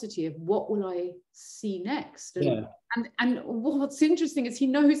curiosity of what will I see next. And what's interesting is he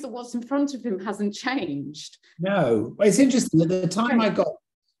knows that what's in front of him hasn't changed. No, it's interesting. At the time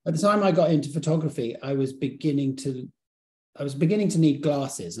I got into photography, I was beginning to need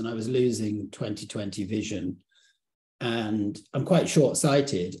glasses, and I was losing 20/20 vision, and I'm quite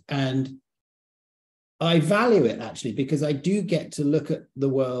short-sighted, and I value it actually because I do get to look at the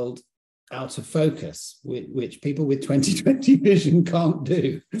world out of focus, which people with 20/20 vision can't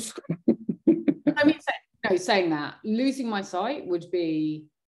do. I mean, saying that, losing my sight would be.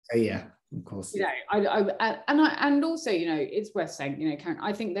 Oh yeah, of course. You know, and also, you know, it's worth saying, you know, Karen,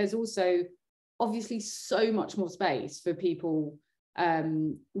 I think there's also obviously so much more space for people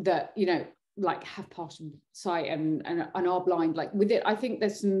that, you know, like have partial sight and are blind. Like with it, I think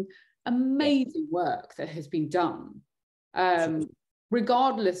there's some amazing work that has been done,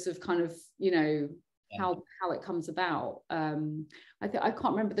 regardless of kind of, you know, how it comes about. I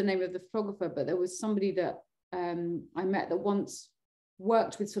can't remember the name of the photographer, but there was somebody that I met that once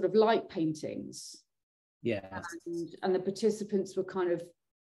worked with sort of light paintings. Yeah. And the participants were kind of,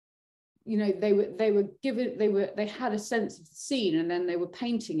 you know, they had a sense of the scene, and then they were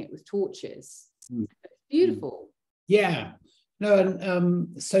painting it with torches. Beautiful. Yeah. No,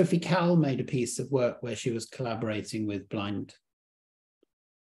 and Sophie Calle made a piece of work where she was collaborating with blind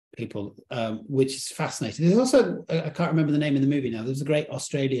people, which is fascinating. There's also, I can't remember the name of the movie now, there's a great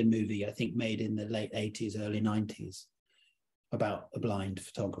Australian movie, I think made in the late 80s, early 90s, about a blind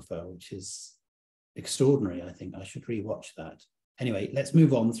photographer, which is extraordinary. I think I should rewatch that. Anyway, let's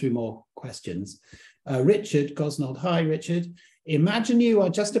move on through more questions. Richard Gosnold. Hi, Richard. Imagine you are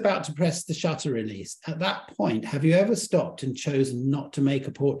just about to press the shutter release. At that point, have you ever stopped and chosen not to make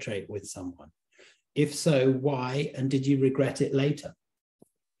a portrait with someone? If so, why? And did you regret it later?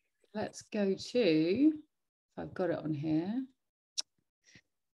 Let's go to, I've got it on here.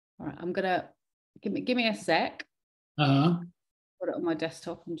 All right, I'm gonna, give me a sec. Got it on my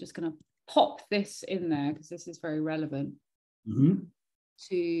desktop. I'm just gonna pop this in there because this is very relevant.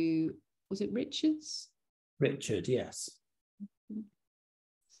 To, was it Richard's? Richard, yes.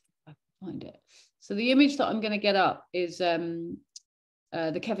 I can find it. So the image that I'm going to get up is the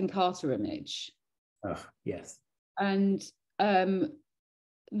Kevin Carter image. Oh, yes. And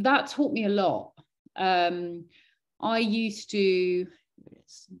that taught me a lot. I used to,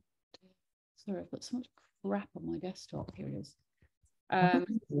 sorry, I've got so much crap on my desktop. Here it is.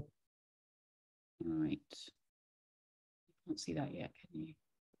 Right. You can't see that yet, can you?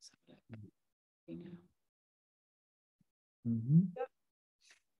 Let's have a look.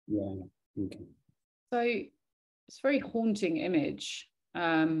 Yeah. Okay. So it's a very haunting image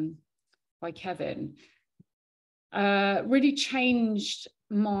by Kevin. Really changed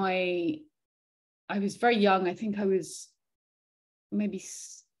my. I was very young. I think I was maybe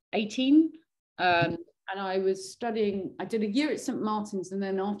 18, and I was studying. I did a year at St. Martin's, and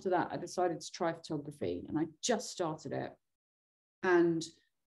then after that, I decided to try photography, and I just started it. And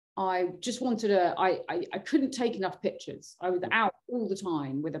I just wanted I couldn't take enough pictures. I was out all the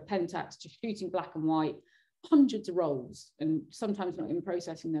time with a Pentax, just shooting black and white, hundreds of rolls, and sometimes not even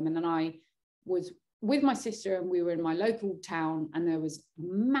processing them. And then I was with my sister, and we were in my local town, and there was a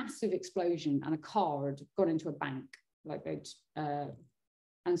massive explosion, and a car had gone into a bank, like they'd.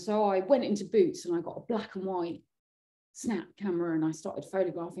 And so I went into Boots, and I got a black and white snap camera, and I started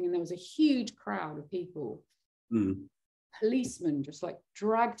photographing, and there was a huge crowd of people. Policeman just like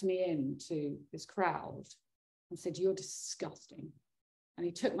dragged me into this crowd and said, "You're disgusting." And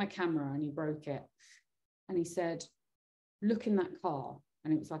he took my camera and he broke it. And he said, "Look in that car."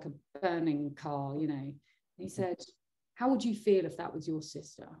 And it was like a burning car, you know. And he said, "How would you feel if that was your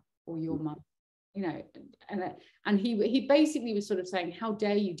sister or your mum?" you know, and he basically was sort of saying, how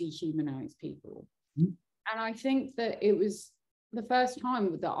dare you dehumanize people? Mm. And I think that it was the first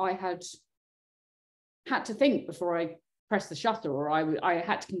time that I had to think before I pressed the shutter, or I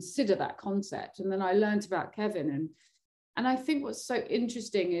had to consider that concept. And then I learned about Kevin, and I think what's so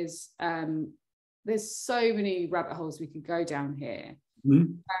interesting is there's so many rabbit holes we could go down here.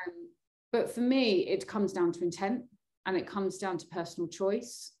 Mm. But for me, it comes down to intent, and it comes down to personal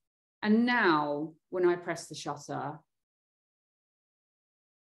choice. And now when I press the shutter,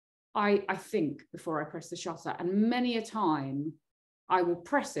 I think before I press the shutter, and many a time I will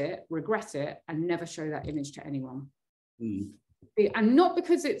press it, regret it, and never show that image to anyone. Mm. And not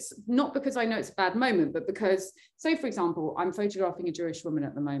because I know it's a bad moment, but because, so for example, I'm photographing a Jewish woman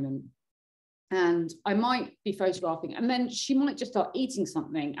at the moment, and I might be photographing, and then she might just start eating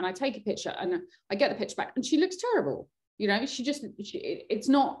something, and I take a picture and I get the picture back, and she looks terrible. You know, it's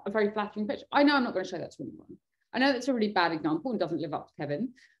not a very flattering picture. I know I'm not going to show that to anyone. I know that's a really bad example and doesn't live up to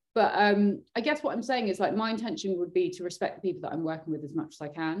Kevin. But I guess what I'm saying is, like, my intention would be to respect the people that I'm working with as much as I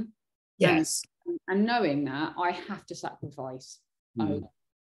can. Yes. And knowing that I have to sacrifice,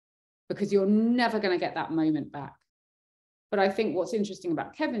 because you're never going to get that moment back. But I think what's interesting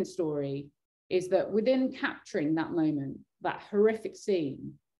about Kevin's story is that within capturing that moment, that horrific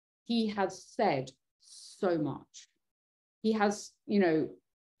scene, he has said so much. He has, you know,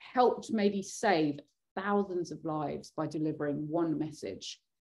 helped maybe save thousands of lives by delivering one message.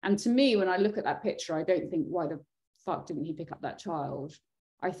 And to me, when I look at that picture, I don't think, why the fuck didn't he pick up that child?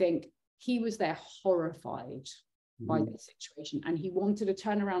 I think he was there horrified by this situation. And he wanted to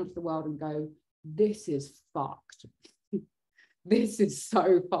turn around to the world and go, this is fucked. This is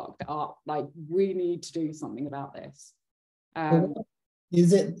so fucked up. Like, we need to do something about this.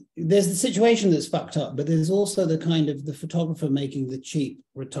 There's the situation that's fucked up, but there's also the kind of the photographer making the cheap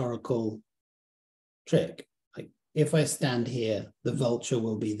rhetorical trick. Like, if I stand here, the vulture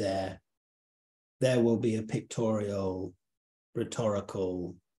will be there. There will be a pictorial,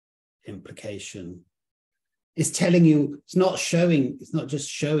 rhetorical implication. It's telling you, it's not just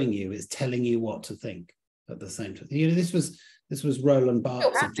showing you, it's telling you what to think at the same time. You know, this was Roland Barthes'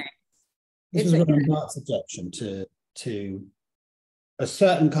 objection to a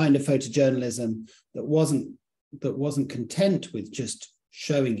certain kind of photojournalism that wasn't content with just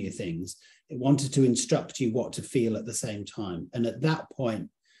showing you things. It wanted to instruct you what to feel at the same time. And at that point,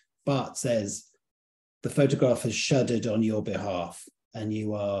 Barthes says, the photograph has shuddered on your behalf, and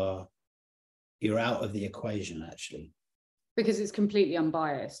you're out of the equation, actually. Because it's completely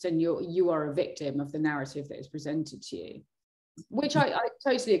unbiased, and you are a victim of the narrative that is presented to you, which I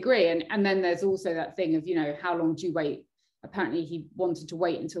totally agree. And then there's also that thing of, you know, how long do you wait? Apparently he wanted to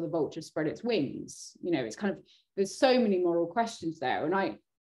wait until the vulture spread its wings. You know, it's kind of, there's so many moral questions there.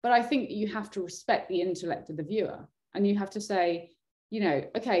 But I think you have to respect the intellect of the viewer, and you have to say, you know,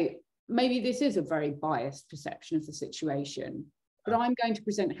 okay, maybe this is a very biased perception of the situation, but I'm going to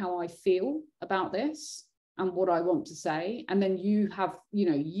present how I feel about this and what I want to say. And then you have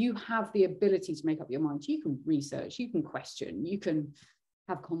the ability to make up your mind. You can research, you can question, you can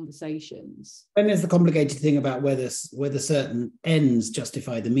have conversations. And there's the complicated thing about whether certain ends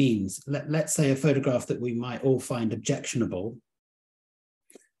justify the means. Let's say a photograph that we might all find objectionable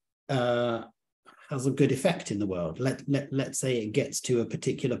has a good effect in the world. Let's say it gets to a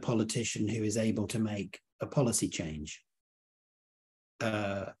particular politician who is able to make a policy change.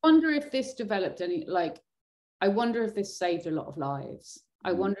 I wonder if this developed I wonder if this saved a lot of lives.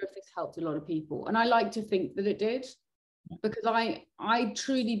 I wonder if this helped a lot of people. And I like to think that it did, because I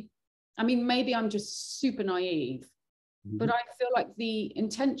truly, I mean, maybe I'm just super naive, but I feel like the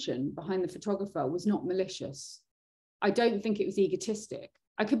intention behind the photographer was not malicious. I don't think it was egotistic.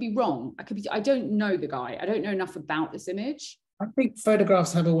 I could be wrong. I don't know the guy. I don't know enough about this image. I think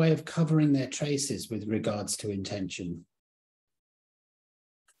photographs have a way of covering their traces with regards to intention.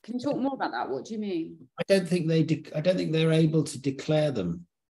 Can you talk more about that? What do you mean? I don't think they're able to declare them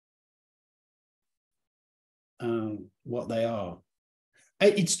what they are.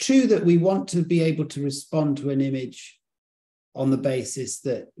 It's true that we want to be able to respond to an image on the basis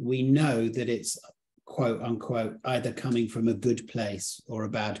that we know that it's quote unquote either coming from a good place or a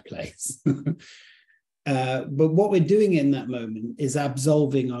bad place. But what we're doing in that moment is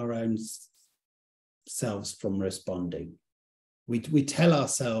absolving our own selves from responding. We tell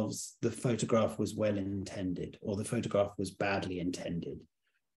ourselves the photograph was well intended or the photograph was badly intended.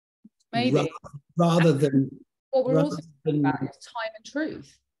 Maybe. Rather than... What we're also talking about is time and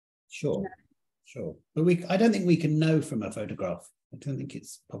truth. Sure, sure. But I don't think we can know from a photograph. I don't think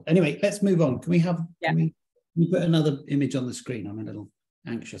it's... Anyway, let's move on. Can we put another image on the screen? I'm a little...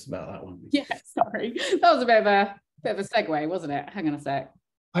 anxious about that one. Yeah, sorry. That was a bit of a segue, wasn't it? Hang on a sec.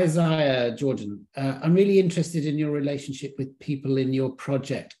 Isaiah Jordan, I'm really interested in your relationship with people in your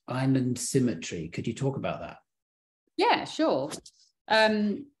project, Island Symmetry. Could you talk about that? Yeah, sure.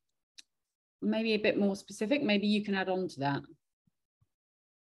 Maybe a bit more specific. Maybe you can add on to that,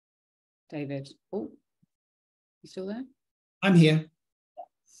 David. Oh, you still there? I'm here.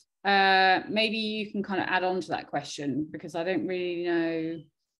 Maybe you can kind of add on to that question, because I don't really know.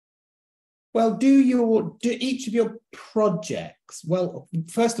 Well, do each of your projects, well,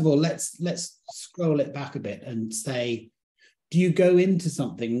 first of all, let's scroll it back a bit and say, do you go into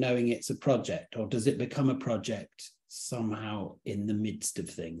something knowing it's a project, or does it become a project somehow in the midst of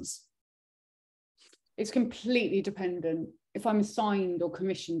things? It's completely dependent. If I'm assigned or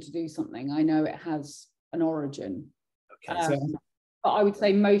commissioned to do something, I know it has an origin. Okay, but I would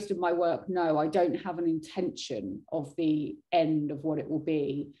say most of my work, no, I don't have an intention of the end of what it will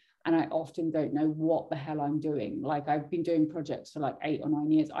be. And I often don't know what the hell I'm doing. Like, I've been doing projects for like 8 or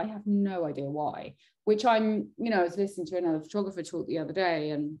 9 years. I have no idea why, which I was listening to another photographer talk the other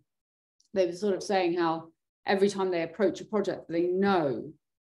day, and they were sort of saying how every time they approach a project, they know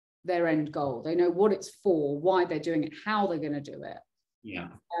their end goal. They know what it's for, why they're doing it, how they're going to do it. Yeah.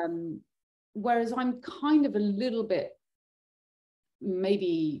 Whereas I'm kind of a little bit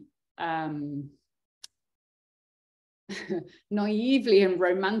maybe naively and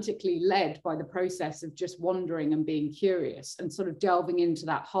romantically led by the process of just wandering and being curious and sort of delving into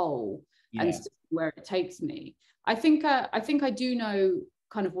that hole and where it takes me. I think I do know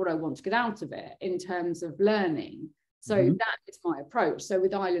kind of what I want to get out of it in terms of learning. So that is my approach. So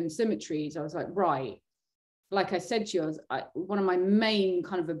with Island Symmetries, I was like, right, like I said to you, one of my main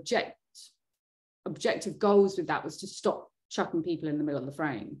kind of objective goals with that was to stop chucking people in the middle of the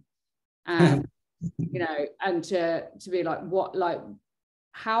frame. And and to be like,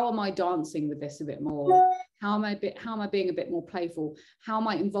 how am I dancing with this a bit more? How am I being a bit more playful? How am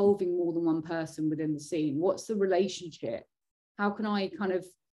I involving more than one person within the scene? What's the relationship? How can I kind of,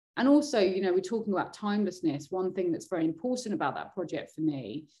 and also, we're talking about timelessness. One thing that's very important about that project for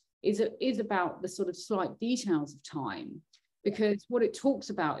me is about the sort of slight details of time, because what it talks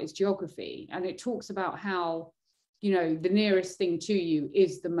about is geography, and it talks about how the nearest thing to you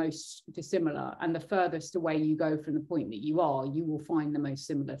is the most dissimilar, and the furthest away you go from the point that you are, you will find the most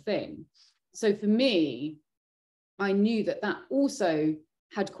similar thing. So for me, I knew that also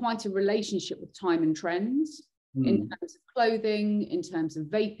had quite a relationship with time and trends in terms of clothing, in terms of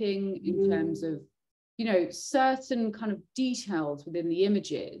vaping, in terms of, certain kind of details within the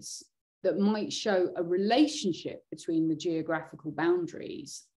images that might show a relationship between the geographical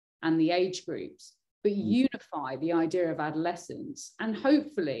boundaries and the age groups, but unify the idea of adolescence and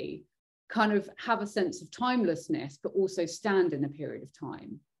hopefully kind of have a sense of timelessness, but also stand in a period of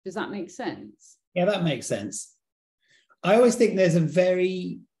time. Does that make sense? Yeah, that makes sense. I always think there's a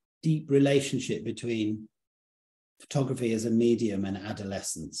very deep relationship between photography as a medium and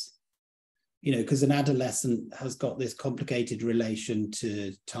adolescence, because an adolescent has got this complicated relation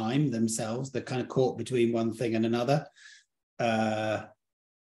to time themselves. They're kind of caught between one thing and another.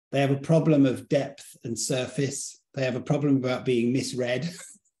 They have a problem of depth and surface. They have a problem about being misread.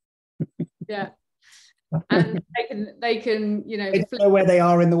 Yeah. And they can, they don't know where they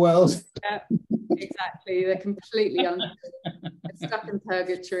are in the world. Yeah, exactly. They're completely stuck in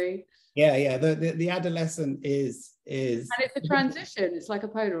purgatory. Yeah. The adolescent is. And it's a transition. It's like a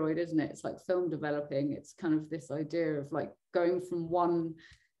Polaroid, isn't it? It's like film developing. It's kind of this idea of like going from one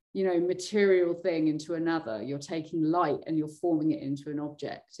material thing into another. You're taking light and you're forming it into an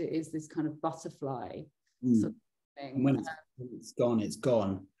object. It is this kind of butterfly sort of thing. And when it's gone, it's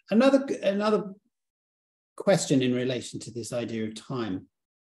gone. Another question in relation to this idea of time,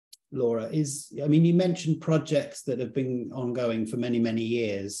 Laura, is, you mentioned projects that have been ongoing for many, many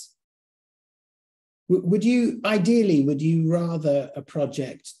years. Would you rather a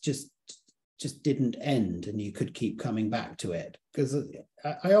project just didn't end and you could keep coming back to it? Because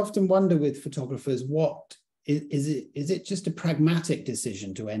I often wonder with photographers, what is it just a pragmatic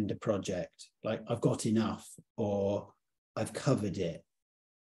decision to end a project, like I've got enough, or I've covered it,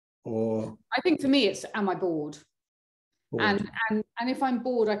 or I think for me it's, am I bored? And if I'm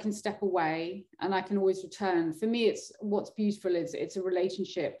bored, I can step away and I can always return. For me, it's what's beautiful is it's a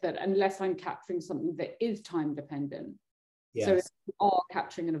relationship that, unless I'm capturing something that is time dependent. Yes. So if you are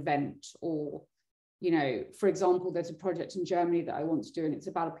capturing an event, or, for example, there's a project in Germany that I want to do, and it's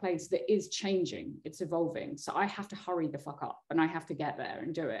about a place that is changing, it's evolving. So I have to hurry the fuck up and I have to get there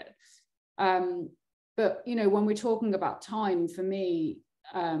and do it. But, when we're talking about time, for me,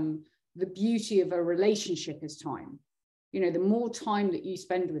 the beauty of a relationship is time. the more time that you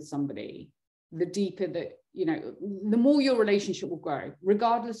spend with somebody, the deeper that, the more your relationship will grow,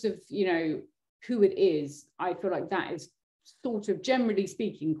 regardless of, who it is. I feel like that is sort of, generally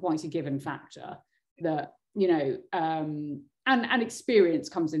speaking, quite a given factor that, and experience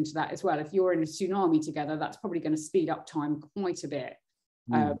comes into that as well. If you're in a tsunami together, that's probably going to speed up time quite a bit,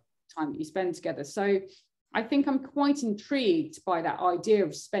 time that you spend together. So I think I'm quite intrigued by that idea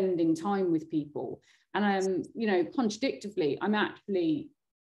of spending time with people. And contradictively, I'm actually,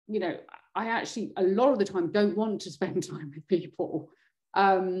 I actually a lot of the time don't want to spend time with people.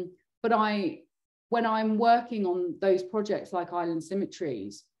 But when I'm working on those projects like Island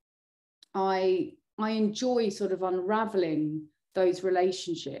Symmetries, I enjoy sort of unraveling those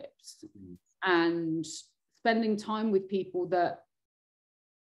relationships and spending time with people that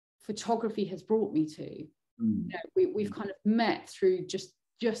photography has brought me to. We've kind of met through just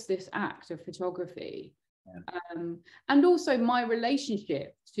this act of photography. And also my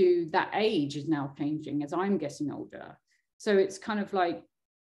relationship to that age is now changing as I'm getting older. So it's kind of like,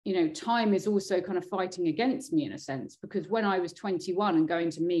 time is also kind of fighting against me in a sense, because when I was 21 and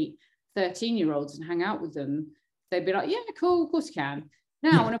going to meet 13-year-olds and hang out with them, they'd be like, yeah, cool, of course you can.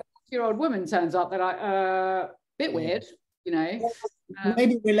 Now, when a 40-year-old woman turns up, they're like, bit weird,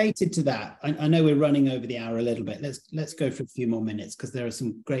 Maybe related to that, I know we're running over the hour a little bit. Let's go for a few more minutes because there are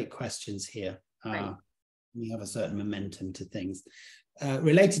some great questions here. We have a certain momentum to things.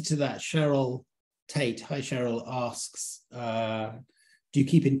 Related to that, Cheryl Tate, hi Cheryl, asks, do you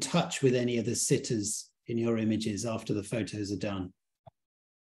keep in touch with any of the sitters in your images after the photos are done?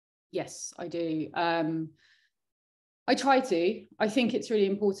 Yes, I do. I try to. I think it's really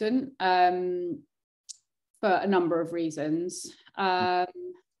important for a number of reasons. I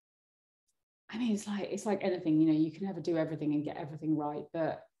mean, it's like anything, you can never do everything and get everything right.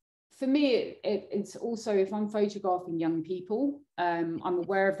 But for me, it's also, if I'm photographing young people, I'm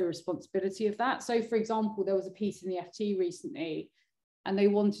aware of the responsibility of that. So, for example, there was a piece in the FT recently, and they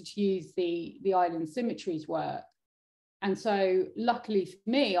wanted to use the Island Symmetries work. And so luckily for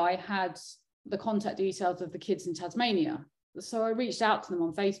me, I had the contact details of the kids in Tasmania. So I reached out to them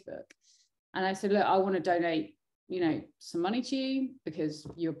on Facebook and I said, look, I want to donate, some money to you because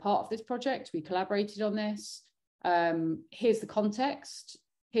you're part of this project. We collaborated on this. Here's the context.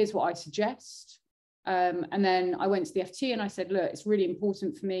 Here's what I suggest. And then I went to the FT and I said, look, it's really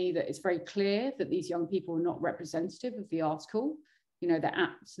important for me that it's very clear that these young people are not representative of the article. They're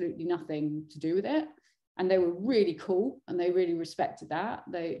absolutely nothing to do with it. And they were really cool and they really respected that.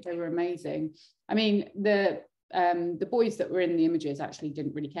 They were amazing. I mean, the boys that were in the images actually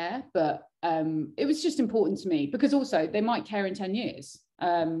didn't really care, but it was just important to me because also they might care in 10 years.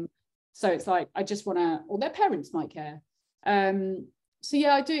 So it's like, I just want to, or their parents might care. So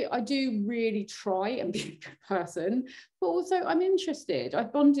yeah, I do really try and be a good person, but also I'm interested.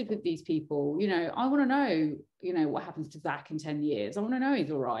 I've bonded with these people. I want to know, what happens to Zach in 10 years. I want to know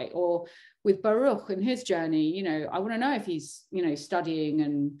he's all right. Or with Baruch and his journey, I want to know if he's, studying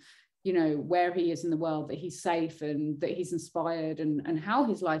and, where he is in the world, that he's safe and that he's inspired and how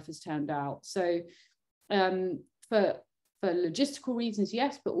his life has turned out. So for logistical reasons,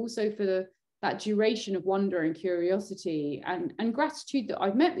 yes, but also for that duration of wonder and curiosity and gratitude that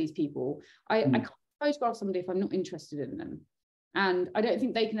I've met these people. I can't photograph somebody if I'm not interested in them. And I don't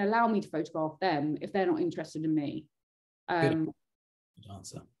think they can allow me to photograph them if they're not interested in me. Good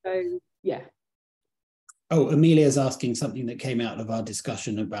answer. So, yeah. Oh, Amelia's asking something that came out of our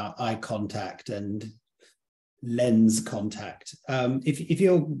discussion about eye contact and lens contact. If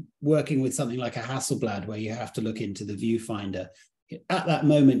you're working with something like a Hasselblad where you have to look into the viewfinder, at that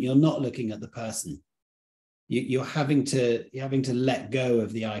moment, you're not looking at the person. You're having to let go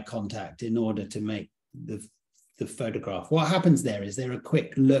of the eye contact in order to make the photograph. What happens there? Is there a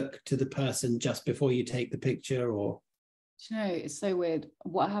quick look to the person just before you take the picture, or? It's so weird.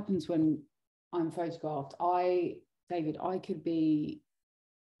 What happens when I'm photographed? David, I could be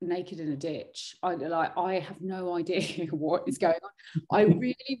naked in a ditch. I have no idea what is going on. I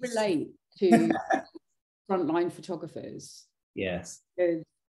really relate to frontline photographers. Yes. Because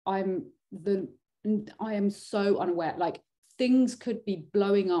I am so unaware. Like things could be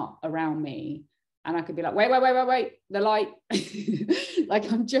blowing up around me and I could be like, wait, the light.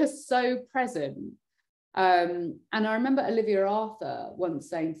 Like I'm just so present. And I remember Olivia Arthur once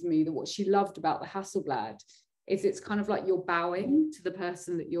saying to me that what she loved about the Hasselblad is it's kind of like you're bowing to the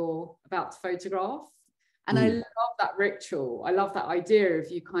person that you're about to photograph. And I love that ritual. I love that idea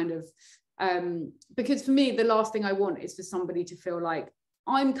of you kind of, because for me, the last thing I want is for somebody to feel like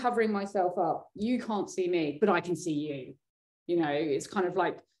I'm covering myself up. You can't see me, but I can see you. It's kind of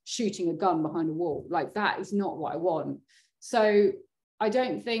like shooting a gun behind a wall. Like, that is not what I want. So I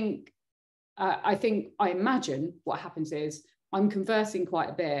don't think, I imagine what happens is I'm conversing quite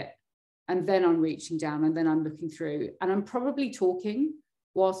a bit, and then I'm reaching down, and then I'm looking through, and I'm probably talking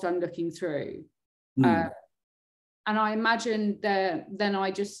whilst I'm looking through. And I imagine then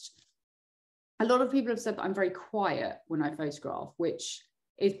I just, a lot of people have said that I'm very quiet when I photograph, which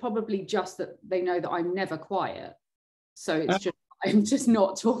is probably just that they know that I'm never quiet. So it's just, I'm just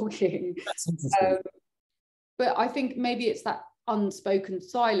not talking. That's interesting. But I think maybe it's that unspoken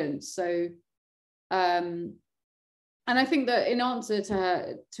silence. So, and I think that in answer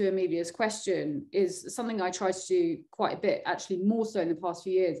to Amelia's question, is something I try to do quite a bit, actually more so in the past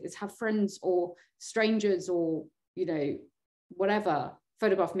few years, is have friends or strangers or, you know, whatever,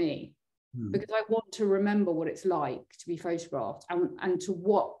 photograph me. Because I want to remember what it's like to be photographed, and to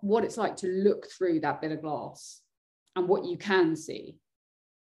what it's like to look through that bit of glass, and what you can see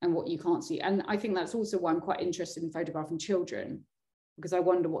and what you can't see. And I think that's also why I'm quite interested in photographing children, because I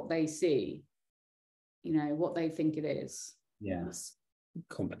wonder what they see, you know, what they think it is. Yes,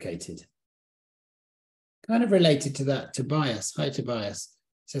 complicated. Kind of related to that, Tobias. Hi, Tobias.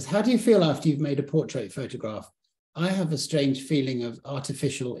 Says, how do you feel after you've made a portrait photograph? I have a strange feeling of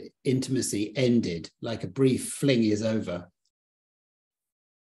artificial intimacy ended, like a brief fling is over.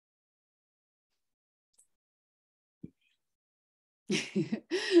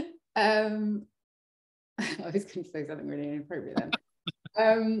 I was going to say something really inappropriate then.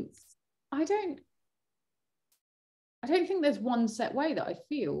 I don't think there's one set way that I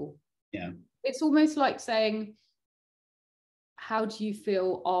feel. Yeah. It's almost like saying, how do you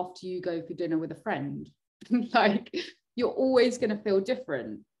feel after you go for dinner with a friend? Like, you're always going to feel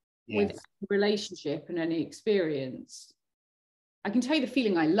different. Yes. With any relationship and any experience. I can tell you the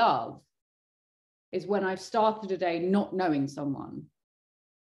feeling I love is when I've started a day not knowing someone.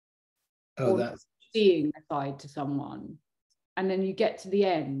 Oh, or that's seeing a side to someone. And then you get to the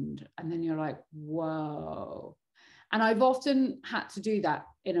end and then you're like, whoa. And I've often had to do that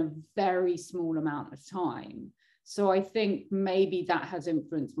in a very small amount of time. So I think maybe that has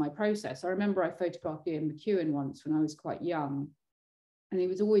influenced my process. I remember I photographed Ian McEwan once when I was quite young, and he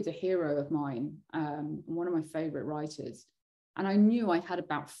was always a hero of mine, one of my favorite writers. And I knew I had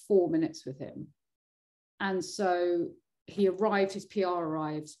about 4 minutes with him. And so he arrived, his PR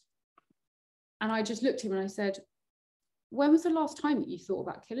arrived, and I just looked at him and I said, when was the last time that you thought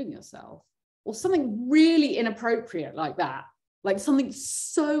about killing yourself? Or something really inappropriate like that, like something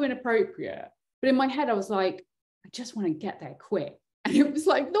so inappropriate. But in my head, I was like, I just want to get there quick. And it was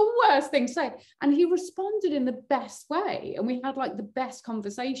like the worst thing to say. And he responded in the best way. And we had like the best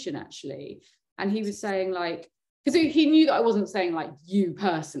conversation, actually. And he was saying like, because he knew that I wasn't saying like you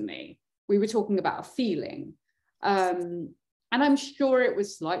personally. We were talking about a feeling. And I'm sure it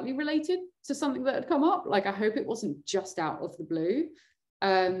was slightly related to something that had come up. Like, I hope it wasn't just out of the blue.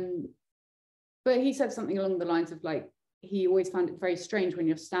 But he said something along the lines of like, he always found it very strange when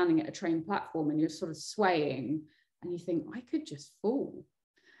you're standing at a train platform and you're sort of swaying and you think, I could just fall.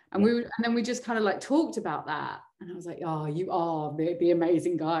 And and then we just kind of like talked about that. And I was like, oh, you are the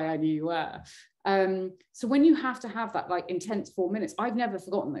amazing guy I knew you were. So when you have to have that like intense 4 minutes, I've never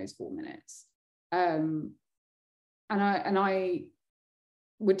forgotten those 4 minutes. And I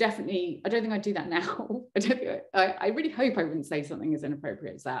would definitely, I don't think I'd do that now. I really hope I wouldn't say something as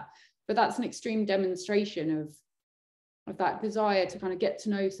inappropriate as that. But that's an extreme demonstration of that desire to kind of get to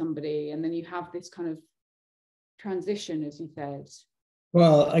know somebody, and then you have this kind of transition, as you said.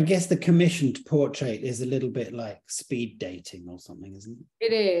 Well, I guess the commissioned portrait is a little bit like speed dating or something, isn't it?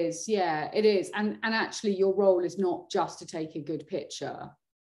 It is, yeah, it is. And actually your role is not just to take a good picture.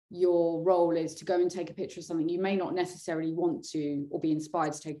 Your role is to go and take a picture of something you may not necessarily want to or be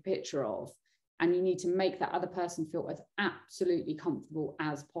inspired to take a picture of. And you need to make that other person feel as absolutely comfortable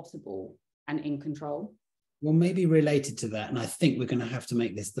as possible and in control. Well, maybe related to that, and I think we're going to have to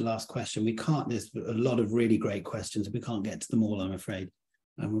make this the last question. We can't, there's a lot of really great questions. We can't get to them all, I'm afraid.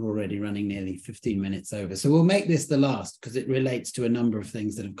 And we're already running nearly 15 minutes over. So we'll make this the last because it relates to a number of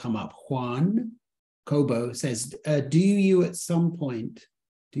things that have come up. Juan Cobo says, do you at some point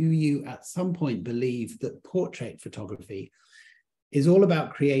believe that portrait photography is all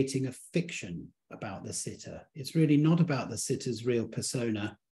about creating a fiction about the sitter? It's really not about the sitter's real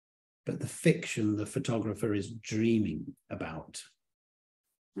persona, but the fiction the photographer is dreaming about.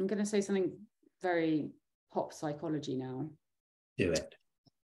 I'm going to say something very pop psychology now. Do it.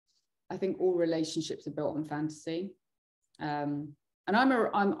 I think all relationships are built on fantasy. And I'm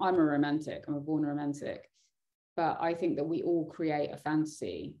a romantic, I'm a born romantic, but I think that we all create a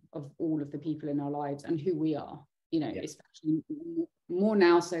fantasy of all of the people in our lives and who we are. you know, especially more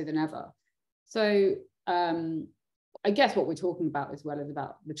now so than ever. So I guess what we're talking about as well is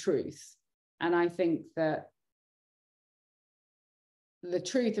about the truth. And I think that the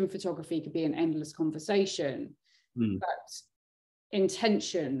truth in photography could be an endless conversation, but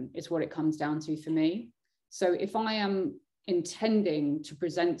intention is what it comes down to for me. So if I am intending to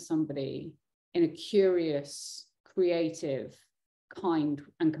present somebody in a curious, creative, kind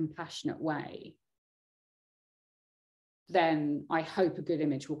and compassionate way, then I hope a good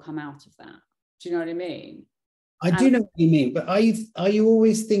image will come out of that. Do you know what I mean? I do know what you mean, but are you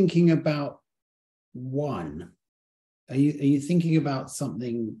always thinking about one? Are you thinking about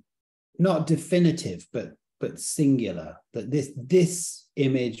something not definitive, but singular? That this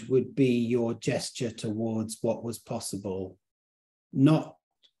image would be your gesture towards what was possible, not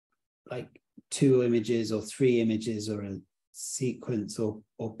like 2 images or 3 images or a sequence or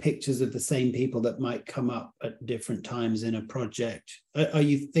pictures of the same people that might come up at different times in a project. Are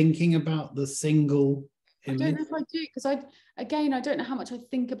you thinking about the single image? I don't know if I do, because I don't know how much I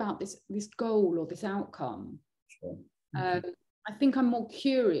think about this goal or this outcome. Sure. Okay. I think I'm more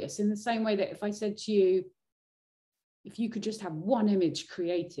curious, in the same way that if I said to you, if you could just have one image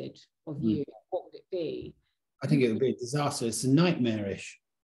created of you, what would it be? I think it would be a disaster. It's nightmarish.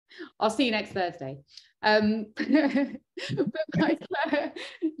 I'll see you next Thursday. But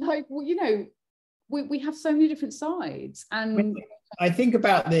like well, you know, we have so many different sides, and I think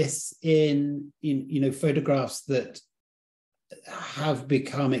about this in you know, photographs that have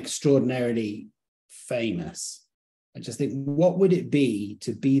become extraordinarily famous. I just think, what would it be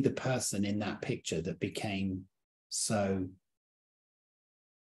to be the person in that picture that became so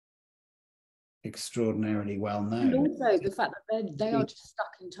extraordinarily well known? And also the fact that they are just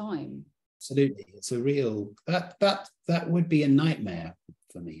stuck in time. Absolutely, it's a real that would be a nightmare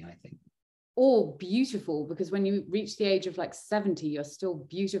for me, I think. Or beautiful, because when you reach the age of like 70, you're still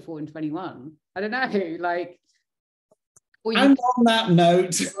beautiful in 21. I don't know, like. And on that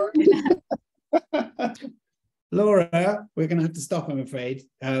note, Laura, we're going to have to stop, I'm afraid.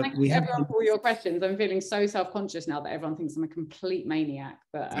 Thank you everyone for all your questions. I'm feeling so self-conscious now that everyone thinks I'm a complete maniac.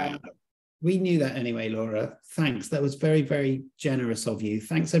 But we knew that anyway, Laura. Thanks. That was very, very generous of you.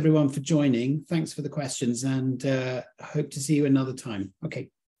 Thanks, everyone, for joining. Thanks for the questions, and hope to see you another time. Okay.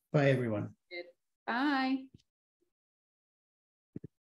 Bye, everyone. Bye.